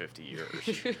 made it to 50 years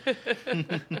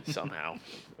somehow.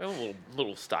 A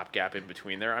little stopgap in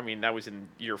between there. I mean, that was in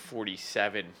year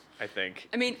 47, I think.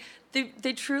 I mean,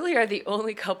 they truly are the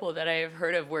only couple that I have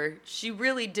heard of where she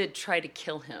really did try to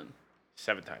kill him.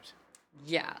 7 times.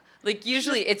 Yeah, like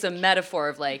usually it's a metaphor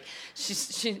of like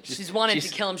she's wanted to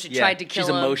she's- kill him. She yeah, tried to kill she's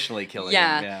him. emotionally killing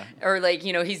yeah. him, yeah. Or like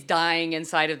he's dying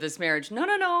inside of this marriage.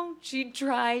 No. She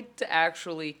tried to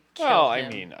actually kill Well, him. I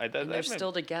mean, and they're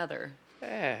still together.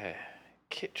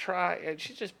 Try.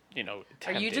 She just, Are you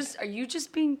tempted.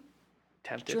 just being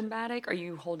Tempted? dramatic? Are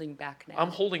you holding back now? I'm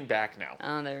holding back now.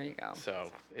 Oh, there you go.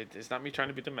 So it's not me trying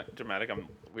to be dramatic.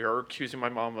 We are accusing my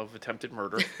mom of attempted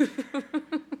murder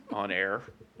on air.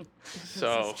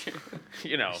 So,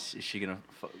 Is she gonna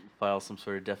file some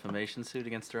sort of defamation suit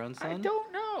against her own son? I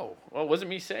don't know. Well, it wasn't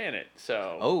me saying it.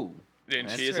 So, Oh, and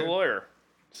that's she is a true. lawyer.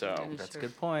 So, that's a Sure.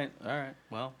 good point. All right.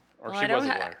 Well, or Well, she I was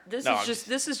don't a lawyer.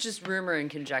 This is just rumor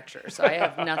and conjecture. So I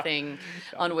have nothing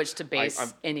on which to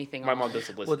base anything My on. mom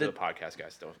doesn't listen Well, to the- the podcast,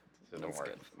 guys. So don't That's worry.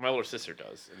 good. My older sister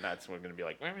does, and that's when I'm gonna be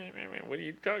like, wait, what are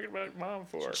you talking about mom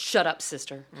for? Shut up,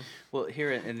 sister. well,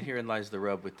 herein lies the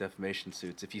rub with defamation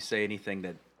suits. If you say anything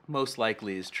that most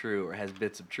likely is true or has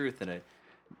bits of truth in it,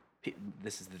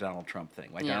 this is the Donald Trump thing.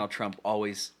 Like Yeah. Donald Trump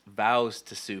always vows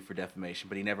to sue for defamation,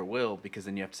 but he never will because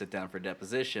then you have to sit down for a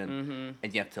deposition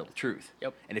and you have to tell the truth.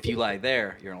 Yep. And if you lie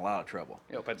there, you're in a lot of trouble.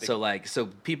 Yep, I think-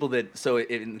 So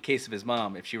in the case of his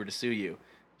mom, if she were to sue you,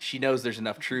 she knows there's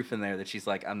enough truth in there that she's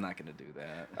like, I'm not going to do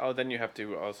that. Oh, then you have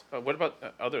to. What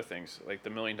about other things like the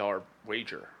 $1 million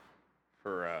wager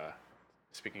for?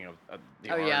 Speaking of the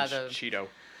Oh, orange yeah, the- Cheeto.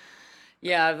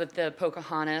 Yeah, with the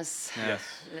Pocahontas. Yes.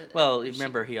 Well,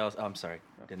 remember he also. I'm sorry,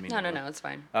 didn't mean. to No, interrupt. it's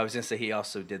fine. I was gonna say he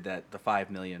also did that the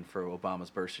 $5 million for Obama's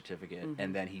birth certificate, Mm-hmm.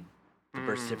 and then the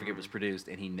birth certificate was produced,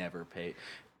 and he never paid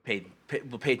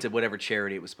to whatever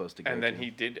charity it was supposed to go. And then to.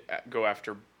 he did go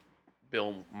after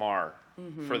Bill Maher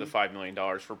for the $5 million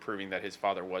for proving that his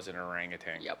father was an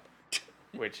orangutan. Yep.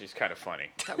 Which is kind of funny.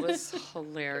 That was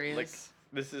hilarious. Like,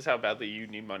 this is how badly you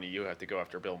need money. You have to go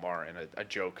after Bill Maher in a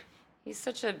joke. He's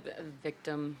such a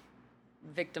victim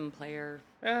player.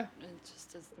 Eh. It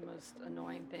just is the most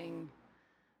annoying thing.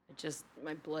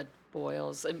 My blood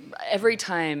boils. And every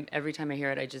time I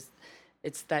hear it,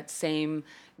 it's that same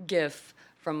gif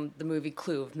from the movie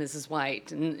Clue of Mrs.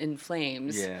 White in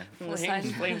flames. Yeah. From the Flames,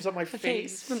 side, flames on my the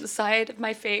face. From the side of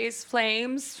my face,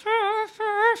 flames.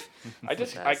 I the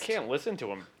just I best. can't listen to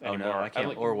him Oh anymore. no, I can't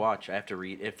like, or watch. I have to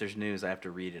read. If there's news, I have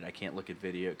to read it. I can't look at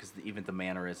video because even the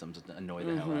mannerisms annoy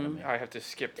the hell out of me. I have to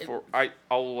skip for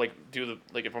I'll like do the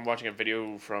like if I'm watching a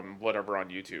video from whatever on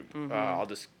YouTube, I'll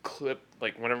just clip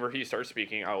like whenever he starts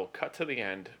speaking, I will cut to the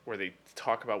end where they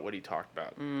talk about what he talked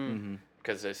about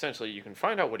because essentially you can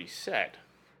find out what he said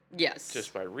Yes.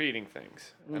 just by reading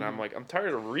things, and I'm like I'm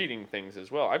tired of reading things as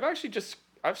well.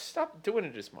 I've stopped doing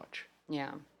it as much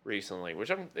Yeah. recently,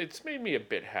 which it's made me a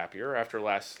bit happier after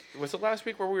last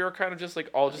week where we were kind of just like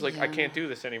I Yeah. can't do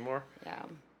this anymore. Yeah.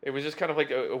 It was just kind of like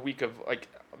a week of like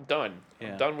I'm done.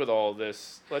 Yeah. I'm done with all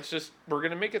this. We're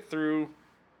gonna make it through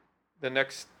the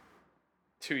next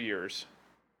 2 years.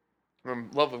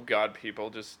 Love of God, people.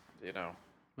 Just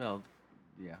Well,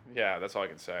 yeah. yeah, that's all I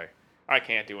can say. I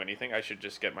can't do anything. I should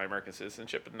just get my American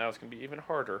citizenship, but now it's gonna be even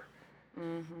harder.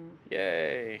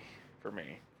 Yay for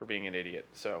me for being an idiot.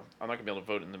 So I'm not gonna be able to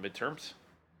vote in the midterms.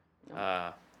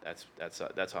 That's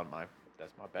on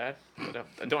that's my bad.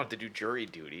 I don't have to do jury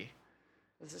duty,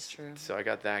 This is true. so I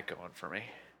got that going for me.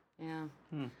 Yeah.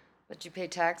 But you pay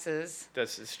taxes,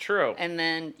 It's true. and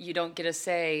then you don't get a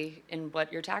say in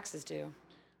what your taxes do.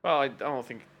 Well, I don't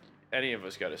think any of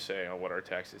us got a say on what our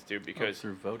taxes do because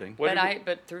Through voting. what did we-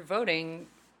 But through voting,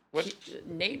 What-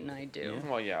 Nate and I do.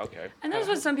 Well, yeah, okay. And that's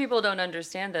what some people don't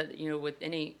understand, that with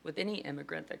any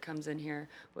immigrant that comes in here,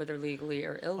 whether legally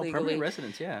or Oh, illegally. permanent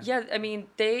residents, yeah. Yeah, I mean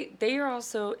they are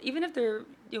also, even if they're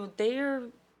they are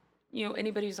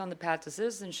anybody who's on the path to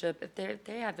citizenship, if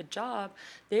they have a job,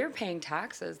 they're paying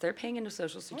taxes, they're paying into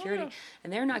Social Security, yeah.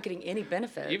 and they're not getting any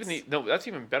benefits. No, that's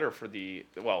even better for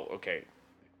okay.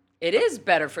 It is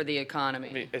better for the economy.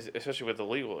 I mean, especially with the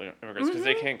legal immigrants because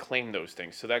they can't claim those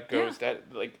things. So that goes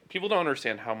that like people don't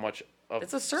understand how much of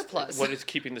It's a surplus. What's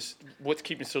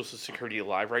keeping Social Security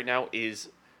alive right now is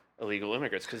illegal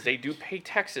immigrants because they do pay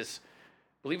taxes.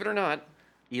 Believe it or not,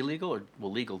 Illegal or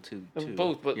legal too?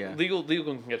 both, but yeah. legal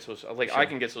can get social. Like I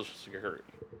can get Social Security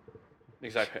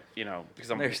because because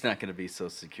I'm. There's not going to be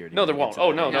Social Security. No, there won't.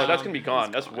 Oh no, No, that's gonna be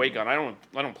gone. it's That's way gone. I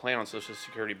don't plan on Social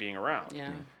Security being around.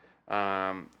 Yeah.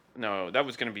 No, that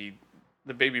was gonna be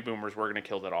the baby boomers were gonna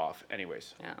kill that off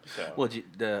anyways. Yeah. So Well, do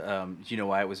you know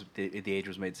why the age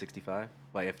was made 65?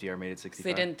 Why FDR made it 65?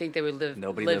 They didn't think they would live.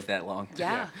 Nobody live lived that long.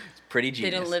 Yeah. It's pretty They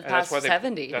genius. didn't live and that's past why they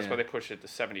 70. That's Yeah. why they pushed it to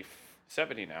 70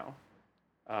 now.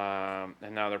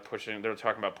 And now they're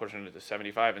talking about pushing it to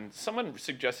 75. And someone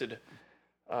suggested,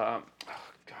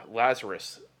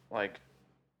 Lazarus,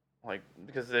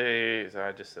 because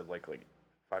I just said like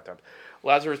 5 times,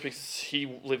 Lazarus because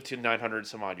he lived to 900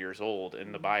 some odd years old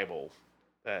in the Bible.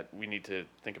 That we need to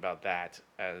think about that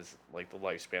as like the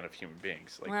lifespan of human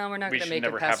beings. Like, Well, we're not we going to should make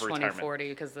never it past have retirement. 2040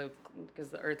 because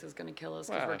the Earth is going to kill us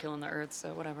because we're Well. killing the Earth.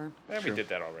 So whatever. Yeah, we did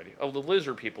that already. Oh, the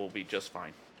lizard people will be just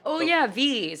fine. Oh yeah,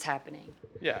 V is happening.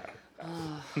 Yeah.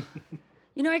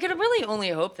 I could really only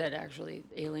hope that actually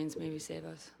aliens maybe save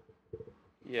us.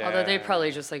 Yeah. Although they probably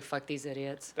just like fuck these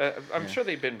idiots. I'm sure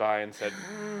they've been by and said,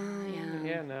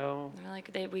 Yeah. no. They're like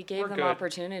we gave We're them good.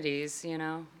 opportunities. We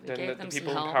Then gave the them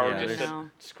people some in help. power Yeah, just said, now.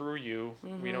 screw you.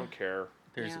 We don't care.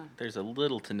 There's a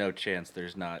little to no chance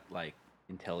there's not like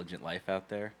intelligent life out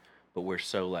there, but we're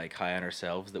so like high on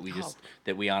ourselves that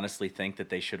we honestly think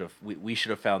that we should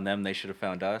have found them, they should have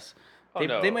found us. They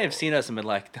might have no. seen us and been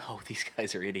like, no, these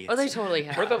guys are idiots. Oh, they totally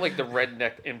have. We're the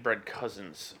redneck inbred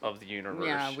cousins of the universe.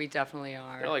 Yeah, we definitely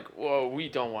are. They're like, whoa, we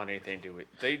don't want anything to do with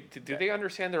it. Do they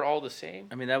understand they're all the same?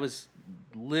 I mean, that was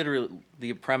literally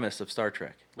the premise of Star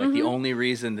Trek. Like the only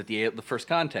reason that the first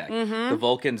contact, the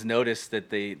Vulcans noticed that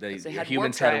the they had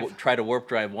humans warp had to drive. try to warp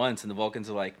drive once, and the Vulcans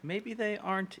are like, maybe they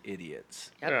aren't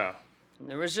idiots. Yep. Yeah.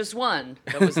 There was just one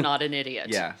that was not an idiot.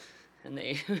 Yeah. And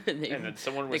they And then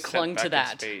someone they was clung sent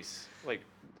back to that. in space. Like,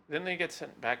 didn't they get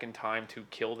sent back in time to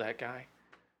kill that guy?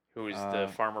 Who was the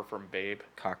farmer from Babe?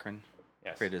 Cochrane,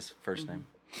 Yes. forget his first name.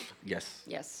 Yes.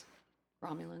 Yes.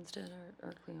 Romulans did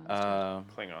or Klingons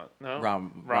Klingon. No?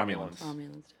 Romulans. did.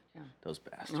 Romulans did. Yeah. Those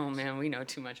bastards. Oh man, we know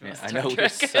too much about I Star know we're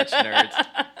Trek. such nerds.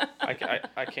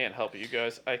 I can't help it, you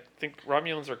guys. I think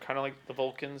Romulans are kind of like the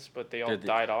Vulcans, but they all They're the-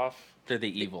 died off. They're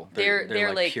the evil.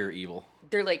 They're like pure evil.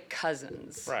 They're like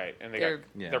cousins. Right, and They're-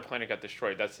 their planet got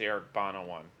destroyed. That's the Eric Bana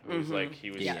one. Who was like he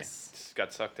was Yes.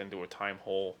 got sucked into a time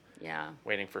hole, Yeah.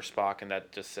 waiting for Spock, and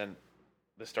that just sent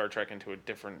the Star Trek into a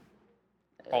different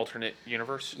alternate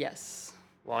universe Yes.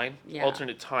 line, Yeah.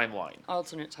 alternate timeline.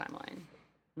 Alternate timeline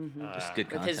Just good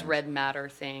with content. his red matter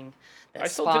thing that I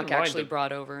still didn't Spock mind actually the-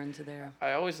 brought over into there.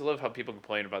 I always love how people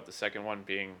complain about the second one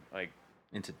being like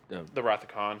Into the Wrath of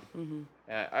Khan.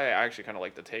 I actually kind of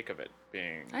like the take of it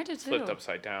being I did flipped too.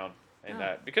 upside down. And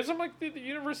that, because I'm like, the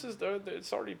universe is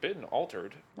it's already been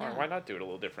altered. Yeah. Why not do it a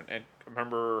little different? And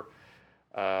remember,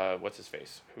 what's his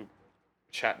face? Who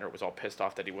Shatner was all pissed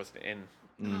off that he wasn't in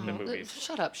the movies.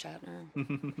 Shut up,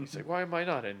 Shatner. He's like, why am I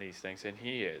not in these things? And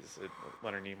he is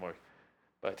Leonard Nimoy.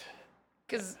 But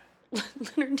Because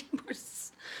Leonard Nimoy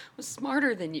was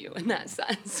smarter than you in that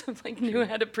sense. Of like knew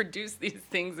how to produce these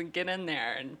things and get in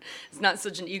there, and it's not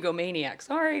such an egomaniac.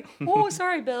 Sorry,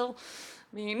 sorry, Bill.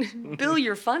 I mean, Bill,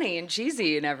 you're funny and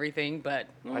cheesy and everything, but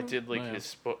I did like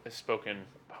his spoken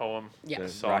poem. Yeah. The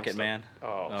song Rocket stuff. Man.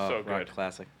 Oh, so rock good.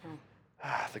 classic.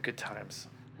 The good times.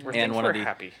 Where And things one were of the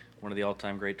happy. one of the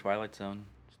all-time great Twilight Zone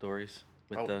stories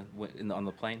with on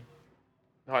the plane.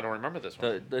 No, I don't remember this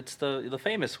one. It's the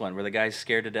famous one where the guy's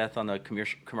scared to death on the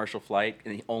commercial flight,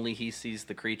 and only he sees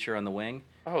the creature on the wing.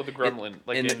 Oh, the gremlin.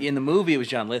 In the movie, it was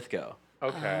John Lithgow,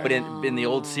 okay. but in the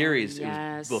old series, it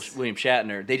yes. was William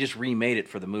Shatner. They just remade it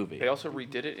for the movie. They also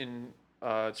redid it in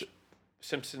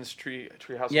Simpsons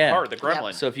Treehouse of Yeah. Horror, the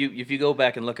gremlin. So if you go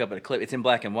back and look up at a clip, it's in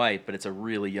black and white, but it's a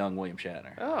really young William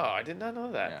Shatner. Oh, I did not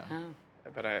know that. Yeah. Oh.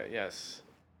 But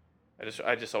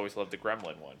I just always loved the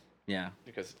gremlin one Yeah.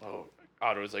 because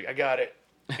Otto was like, I got it.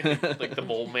 Like the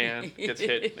mole man gets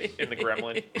hit in the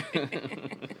gremlin.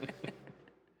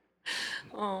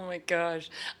 Oh my gosh.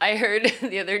 I heard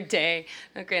the other day,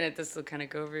 now granted this will kind of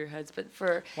go over your heads, but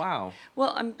Wow.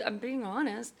 well, I'm being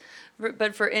honest,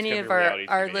 but for any gonna of be reality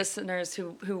our TV. listeners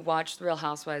who watch The Real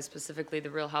Housewives, specifically The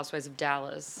Real Housewives of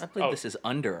Dallas. I believe Oh. this is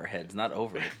under our heads, not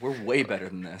over it. We're way better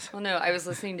than this. Well, no, I was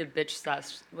listening to Bitch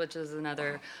Sesh, which is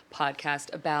another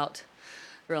podcast about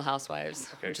Real Housewives,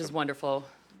 Okay, which is so- wonderful,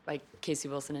 by Casey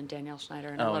Wilson and Danielle Schneider,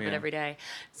 and I Oh, love it yeah. every day.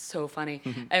 It's so funny.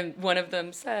 And one of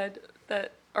them said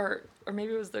that, or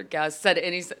maybe it was their guest, said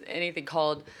anything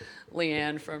called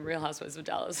Leanne from Real Housewives of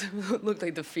Dallas looked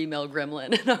like the female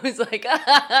gremlin. And I was like,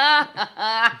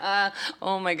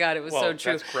 oh my God, it was Well, so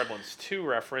true. that's Gremlins 2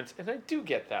 reference, and I do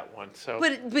get that one. So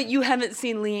But you haven't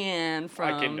seen Leanne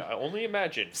from... I can only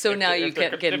imagine. So now you they're-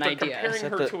 can get an if they're idea. comparing Is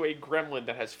that her the- to a gremlin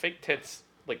that has fake tits,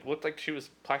 like looked like she was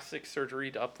plastic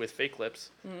surgeryed up with fake lips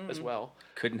as well.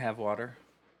 Couldn't have water.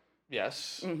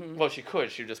 Yes. Mm-hmm. Well, she could.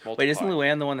 She would just multiply. Wait, isn't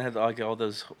Luann the one that had like all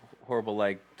those horrible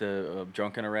the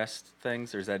drunken arrest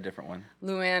things, or is that a different one?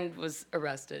 Luann was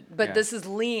arrested, but Yeah. this is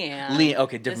Leanne.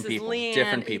 Okay, different This people. Is Leanne.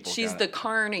 Different people, She's got the it.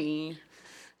 carny.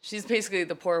 She's basically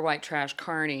the poor white trash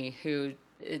carny who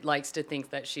likes to think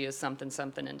that she is something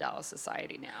in Dallas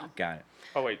society now. Got it.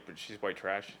 Oh wait, but she's white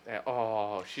trash.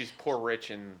 Oh, she's poor rich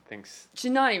and thinks.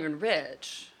 She's not even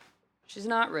rich. She's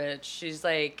not rich. She's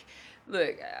like,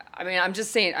 look, I mean, I'm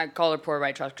just saying, I call her poor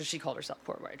white trash because she called herself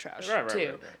poor white trash Right, too.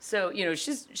 right. So,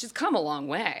 she's come a long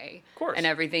way. Of course. And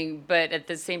everything, but at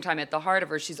the same time, at the heart of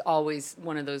her, she's always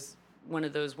one of those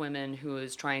women who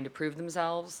is trying to prove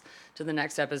themselves to the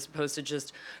next step as opposed to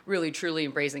just really truly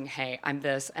embracing, hey, I'm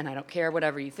this and I don't care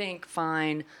whatever you think,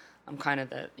 fine. I'm kind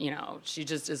of she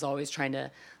just is always trying to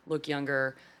look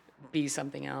younger, be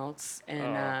something else.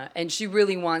 And she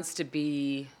really wants to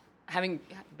be,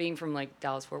 being from like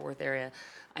Dallas Fort Worth area,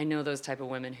 I know those type of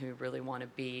women who really want to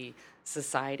be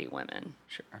society women.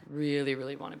 Sure. Really,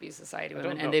 really want to be society women,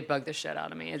 don't know. and they bug the shit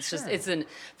out of me. It's just,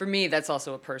 for me, that's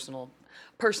also a personal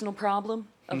problem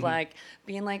of like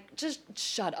being like, just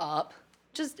shut up.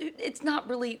 Just, it's not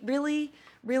really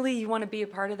you want to be a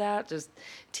part of that? Just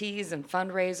tease and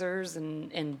fundraisers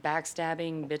and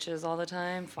backstabbing bitches all the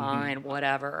time? Fine,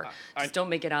 whatever. Just don't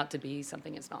make it out to be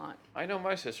something it's not. I know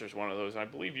my sister's one of those, and I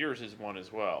believe yours is one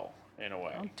as well, in a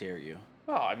way. How dare you?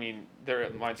 Well, I mean,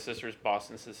 my sister's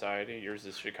Boston Society, yours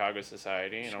is Chicago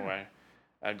Society, in a way.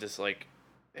 I'm just like,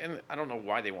 and I don't know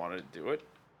why they wanted to do it.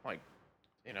 Like,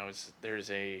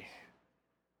 there's a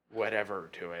whatever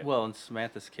to it. Well, in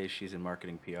Samantha's case, she's in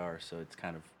marketing PR, so it's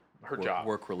kind of Her job.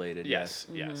 work related. Yes,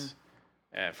 yes.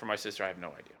 And for my sister, I have no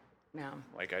idea. No,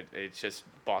 Like, it's just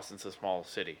Boston's a small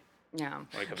city no.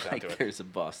 when it comes down Like to it. there's a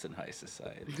Boston High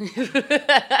Society.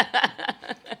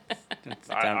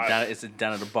 I- Is it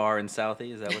down at a bar in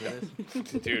Southie? Is that what it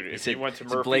is? Dude, if Is you it, went to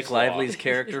is it Murphy's Blake Law, Lively's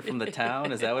character from the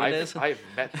town? Is that what it is? I've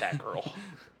met that girl.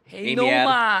 Hey,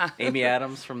 Noma. Amy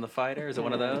Adams from The Fighter? Is it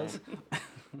one of those?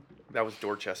 That was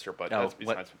Dorchester, but Oh, that's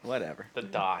besides whatever. the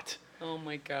dot. Oh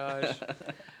my gosh.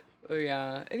 Oh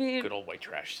yeah. I mean, Good old white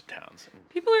trash towns.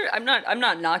 people are. I'm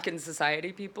not knocking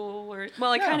society people.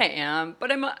 Well, I kind of am,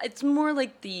 but it's more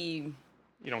like the.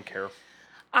 You don't care.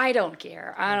 I don't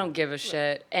care. I don't give a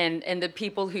shit. And the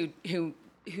people who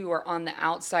are on the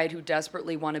outside who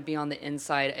desperately want to be on the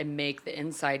inside and make the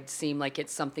inside seem like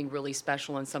it's something really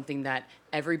special and something that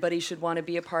everybody should want to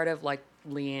be a part of, like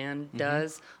Leanne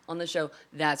does on the show.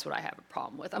 That's what I have a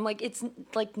problem with. I'm like, it's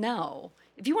like, no.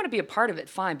 if you want to be a part of it,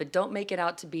 fine, but don't make it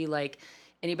out to be like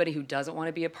anybody who doesn't want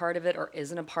to be a part of it or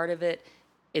isn't a part of it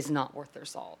is not worth their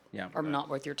salt. Yeah. Or not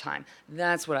worth your time.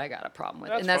 That's what I got a problem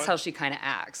with. That's and that's fine. how she kind of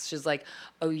acts. She's like,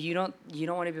 "Oh, you don't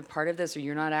want to be a part of this, or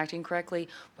you're not acting correctly?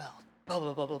 Well, blah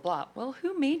blah blah blah blah." Well,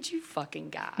 who made you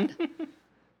fucking God?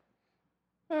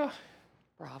 Well,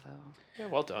 Bravo. yeah,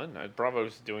 well done.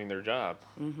 Bravo's doing their job.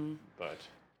 Mm-hmm. But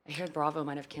I heard Bravo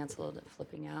might have canceled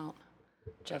Flipping Out.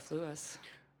 Jeff Lewis.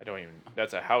 I don't even.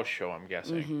 That's a house show, I'm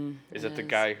guessing. Is it the is.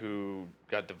 guy who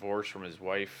got divorced from his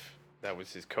wife? That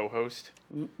was his co-host.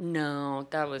 No,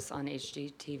 that was on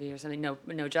HGTV or something.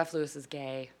 No, Jeff Lewis is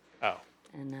gay, Oh,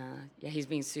 and yeah, he's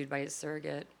being sued by his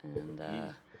surrogate,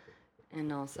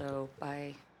 and also by,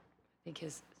 I think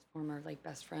his former like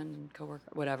best friend and coworker,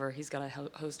 whatever. He's got a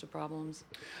host of problems.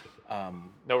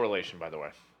 no relation, by the way.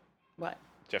 What?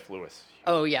 Jeff Lewis.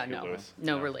 Oh yeah, Hugh no, Lewis.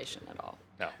 no relation at all.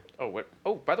 No. Oh, what?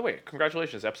 Oh, by the way,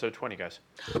 congratulations, episode 20, guys.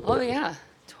 Oh yeah,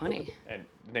 20. And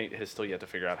Nate has still yet to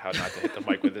figure out how not to hit the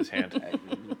mic with his hand.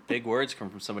 Big words come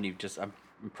from somebody who just, I'm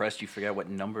impressed you figured out what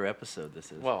number episode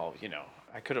this is. Well,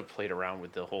 I could have played around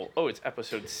with the whole. Oh, it's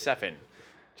episode 7,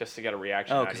 just to get a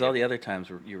reaction. Oh, out because of all you. the other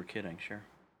times you were kidding, sure.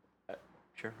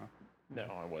 Sure. Huh?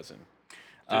 No, I wasn't.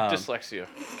 The dyslexia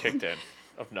kicked in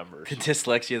of numbers. The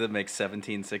dyslexia that makes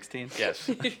 17, 16? Yes.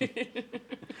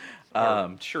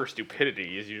 Sure,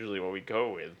 stupidity is usually what we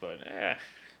go with, but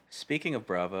Speaking of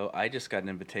Bravo, I just got an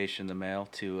invitation in the mail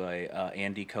to a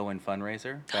Andy Cohen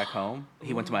fundraiser back home.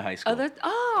 He went to my high school.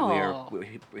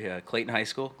 We are Clayton High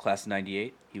School, class of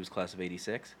 98. He was class of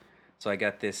 86. So I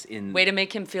got this in... Way to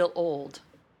make him feel old.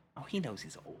 Oh, he knows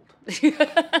he's old.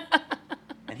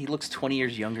 And he looks 20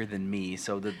 years younger than me,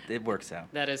 so it works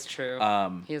out. That is true.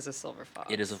 He is a silver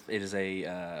fox. It is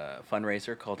a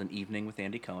fundraiser called An Evening with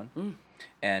Andy Cohen,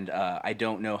 and I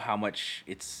don't know how much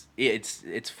it's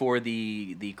for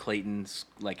the Clayton's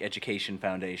like education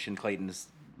foundation. Clayton is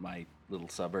my little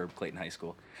suburb, Clayton High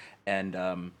School, and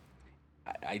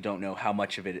I don't know how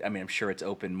much of it. I mean, I'm sure it's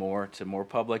open more to more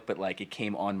public, but like it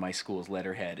came on my school's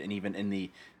letterhead, and even in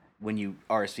when you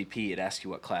RSVP, it asks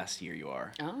you what class year you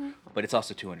are. Oh. But it's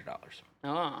also $200.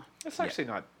 Oh. that's actually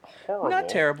not horrible. Not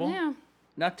terrible. Yeah.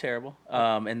 Not terrible.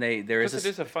 And there is Because it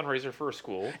is a fundraiser for a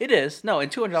school. It is. No,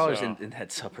 and $200 So- in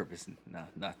that suburb is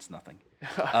that's nothing.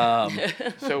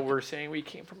 So we're saying we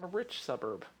came from a rich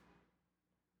suburb.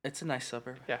 It's a nice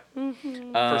suburb. Yeah.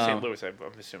 For St. Louis, I'm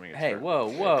assuming it's Hey, fair.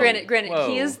 whoa. Granted, whoa.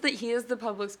 he is the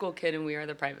public school kid, and we are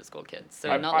the private school kids. So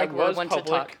I not like we're was one to public,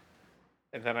 talk.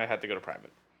 and then I had to go to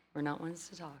private. We're not ones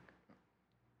to talk.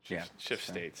 Yeah. Shift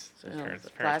states. No, Parents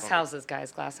glass won't- houses,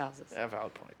 guys. Glass houses. Yeah,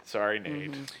 valid point. Sorry,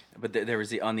 Nate. But there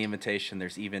was on the invitation.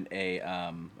 There's even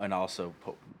and also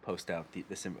post out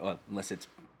this unless it's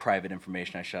private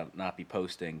information I shall not be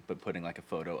posting, but putting like a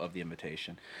photo of the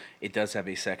invitation. It does have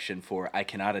a section for I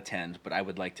cannot attend, but I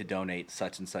would like to donate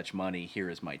such and such money. Here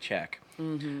is my check.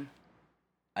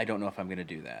 I don't know if I'm going to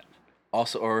do that.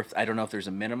 Also, or I don't know if there's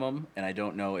a minimum, and I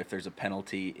don't know if there's a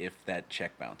penalty if that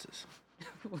check bounces.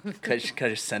 Could I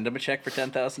just send them a check for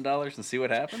 $10,000 and see what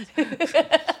happens?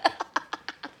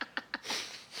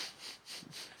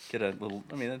 Get a little,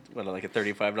 I mean, like a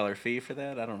 $35 fee for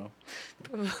that? I don't know.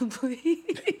 Probably.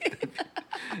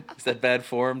 Is that bad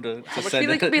form to send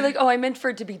be like, oh, I meant for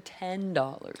it to be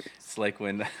 $10. It's like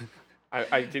when,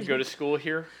 I did go to school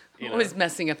here. Always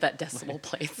messing up that decimal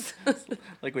place.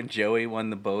 like when Joey won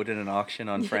the boat in an auction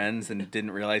on Friends and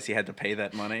didn't realize he had to pay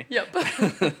that money. Yep.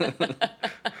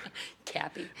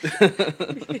 Cappy.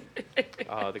 The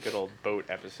good old boat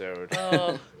episode.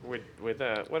 Oh. With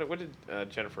what did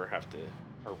Jennifer have to,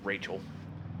 or Rachel,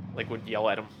 like would yell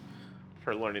at him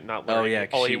for not learning? Oh yeah,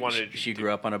 all she, he wanted. she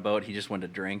grew up on a boat. He just wanted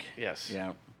to drink. Yes.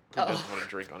 Yeah. Who doesn't want to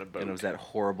drink on a boat? And it was that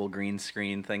horrible green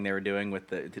screen thing they were doing with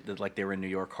the like they were in New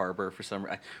York Harbor for some,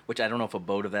 which I don't know if a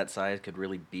boat of that size could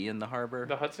really be in the harbor.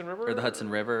 The Hudson River. Or the Hudson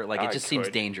River. Like it just seems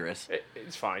could. dangerous.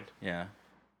 It's fine. Yeah.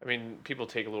 I mean, people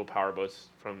take little power boats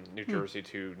from New Jersey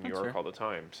to New York fair. all the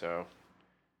time, so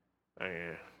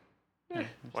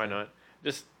why not?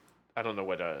 Just I don't know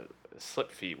what a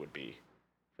slip fee would be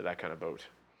for that kind of boat.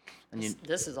 And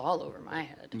This is all over my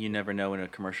head. you never know when a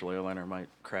commercial airliner might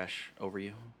crash over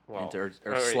you. Well, or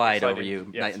oh, right, slide over in,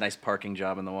 you. yes. Nice parking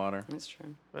job in the water. That's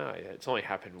true. Yeah, it's only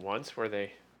happened once where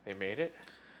they made it.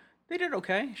 They did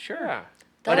okay, sure. Yeah.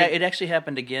 But it actually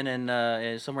happened again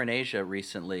in somewhere in Asia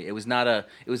recently. It was not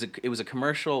it was a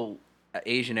commercial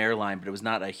Asian airline, but it was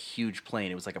not a huge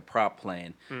plane. It was like a prop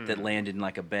plane that landed in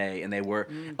like a bay, and they were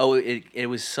it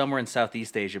was somewhere in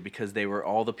Southeast Asia because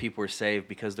all the people were saved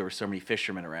because there were so many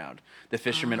fishermen around. The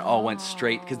fishermen all went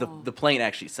straight because the plane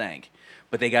actually sank,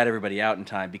 but they got everybody out in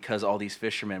time because all these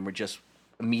fishermen were just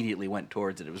immediately went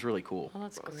towards it. It was really cool. Oh,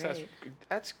 that's great.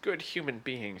 That's good human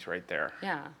beings right there.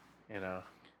 Yeah. You know.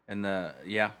 And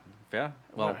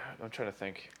well, I'm trying to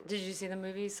think. Did you see the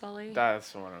movie Sully?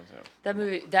 That's the one I was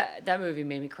in. That movie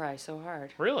made me cry so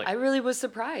hard. Really? I really was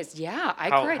surprised. Yeah, I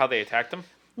How cried. how they attacked him?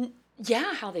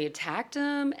 Yeah, how they attacked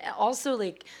him. Also,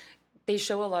 like, they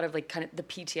show a lot of, like, kind of the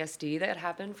PTSD that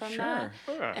happened from that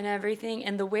Sure. and everything.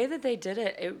 And the way that they did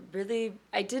it, it really,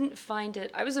 I didn't find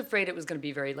it, I was afraid it was going to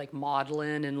be very, like,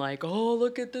 maudlin and, like, oh,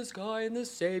 look at this guy and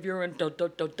this savior and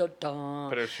da-da-da-da-da.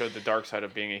 But it showed the dark side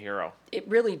of being a hero. It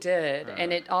really did.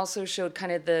 And it also showed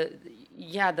kind of the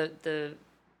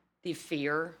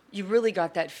fear. You really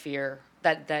got that fear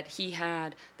that he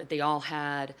had, that they all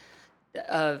had,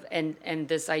 of and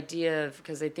this idea of,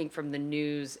 because I think from the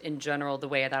news in general, the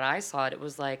way that I saw it, it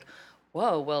was like,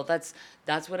 whoa, well, that's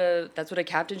what a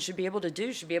captain should be able to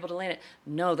do, should be able to land it.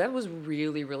 No, that was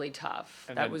really, really tough.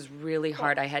 And that then- was really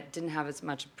hard. Didn't have as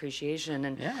much appreciation,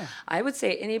 and Yeah. I would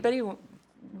say anybody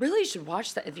really should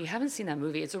watch that if you haven't seen that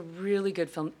movie. It's a really good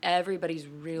film. Everybody's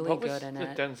really What was good in the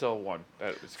it. Denzel one?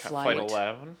 That was kind of Flight. Flight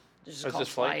 11. It's just Was called this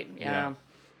Flight? Flight. Yeah.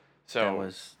 So that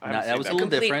was I haven't that seen was a that. little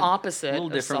Complete different. opposite A little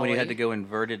of different when you had Sully. to go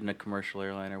inverted in a commercial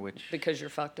airliner, which Because you're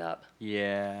fucked up.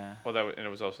 yeah. Well, and it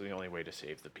was also the only way to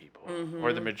save the people, Mm-hmm.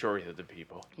 or the majority of the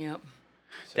people. Yep.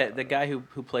 So, The guy who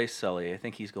plays Sully, I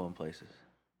think he's going places.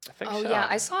 I think Oh so. yeah,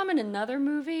 I saw him in another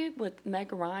movie with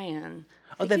Meg Ryan.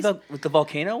 Oh, with the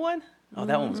volcano one? Oh,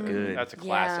 that one was good. That's a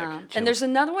classic. Yeah, and there's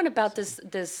another one about this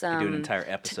do an entire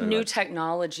episode new about-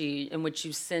 technology in which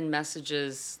you send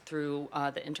messages through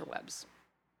the interwebs.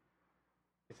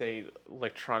 It's a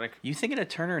electronic. You thinking of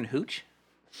Turner and Hooch?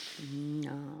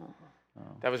 No.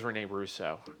 That was Rene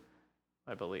Russo,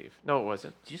 I believe. No, it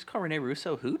wasn't. Did you just call Rene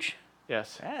Russo Hooch?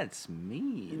 Yes. That's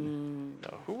mean.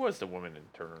 No. Who was the woman in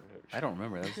Turner and Hooch? I don't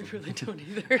remember. That was I really don't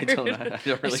either. I don't know. I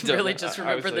don't really don't know. just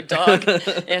I was remember the like-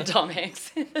 dog and Tom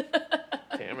Hanks.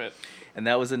 Damn it. And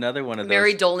that was another one of those.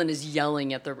 Mary Dolan is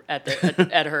yelling at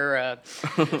at her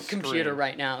computer Screen.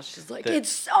 right now. She's like, The- "It's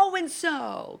so and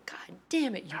so." God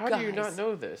damn it, you How guys! do you not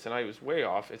know this? And I was way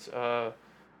off. It's Mare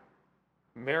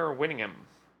Winningham.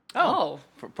 Oh,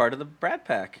 Part of the Brat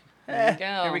Pack. There you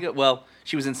go. Here we go. Well,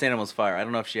 she was in St. Elmo's Fire. I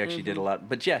don't know if she actually did a lot,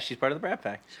 but yeah, she's part of the Brat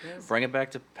Pack. is. Bring it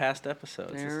back to past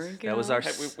episodes. There we That was go. our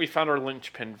Hey, we found our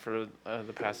linchpin for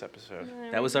the past episode.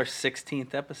 that was our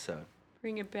 16th episode.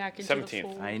 bring it back into 17th. the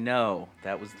fold. I know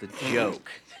that was the joke.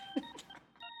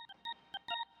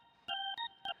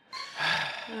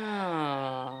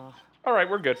 Oh. All right,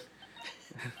 we're good.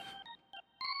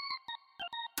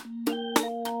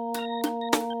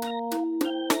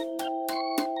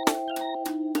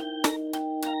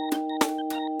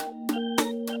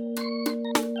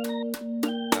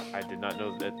 I did not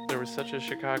know that there was such a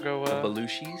Chicago.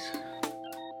 Belushis.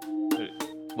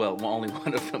 Well, only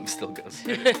one of them still goes.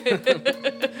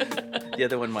 The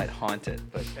other one might haunt it,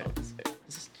 but is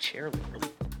this chair really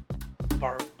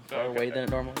far away than it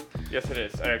normally? Yes, it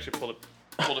is. I actually pulled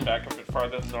it back a bit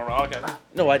farther than normal. Okay.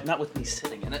 No, not with me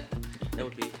sitting in it. That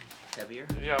would be heavier.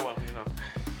 Yeah, well,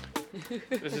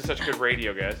 this is such good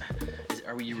radio, guys.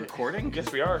 Are we recording?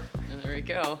 Yes, we are. There we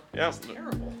go. Yeah.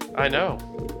 Terrible. I know.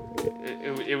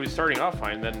 It was starting off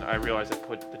fine, then I realized I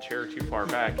put the chair too far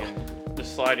back and the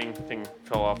sliding thing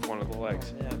fell off one of the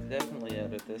legs. Yeah, definitely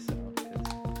edit this out.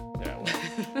 'Cause Yeah,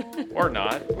 well, or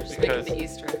not, Just making because the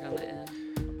Easter egg on the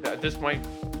end. this might.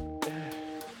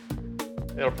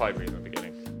 It'll probably be in the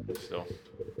beginning. Still.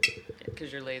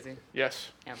 Because you're lazy. Yes.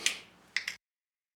 Yeah.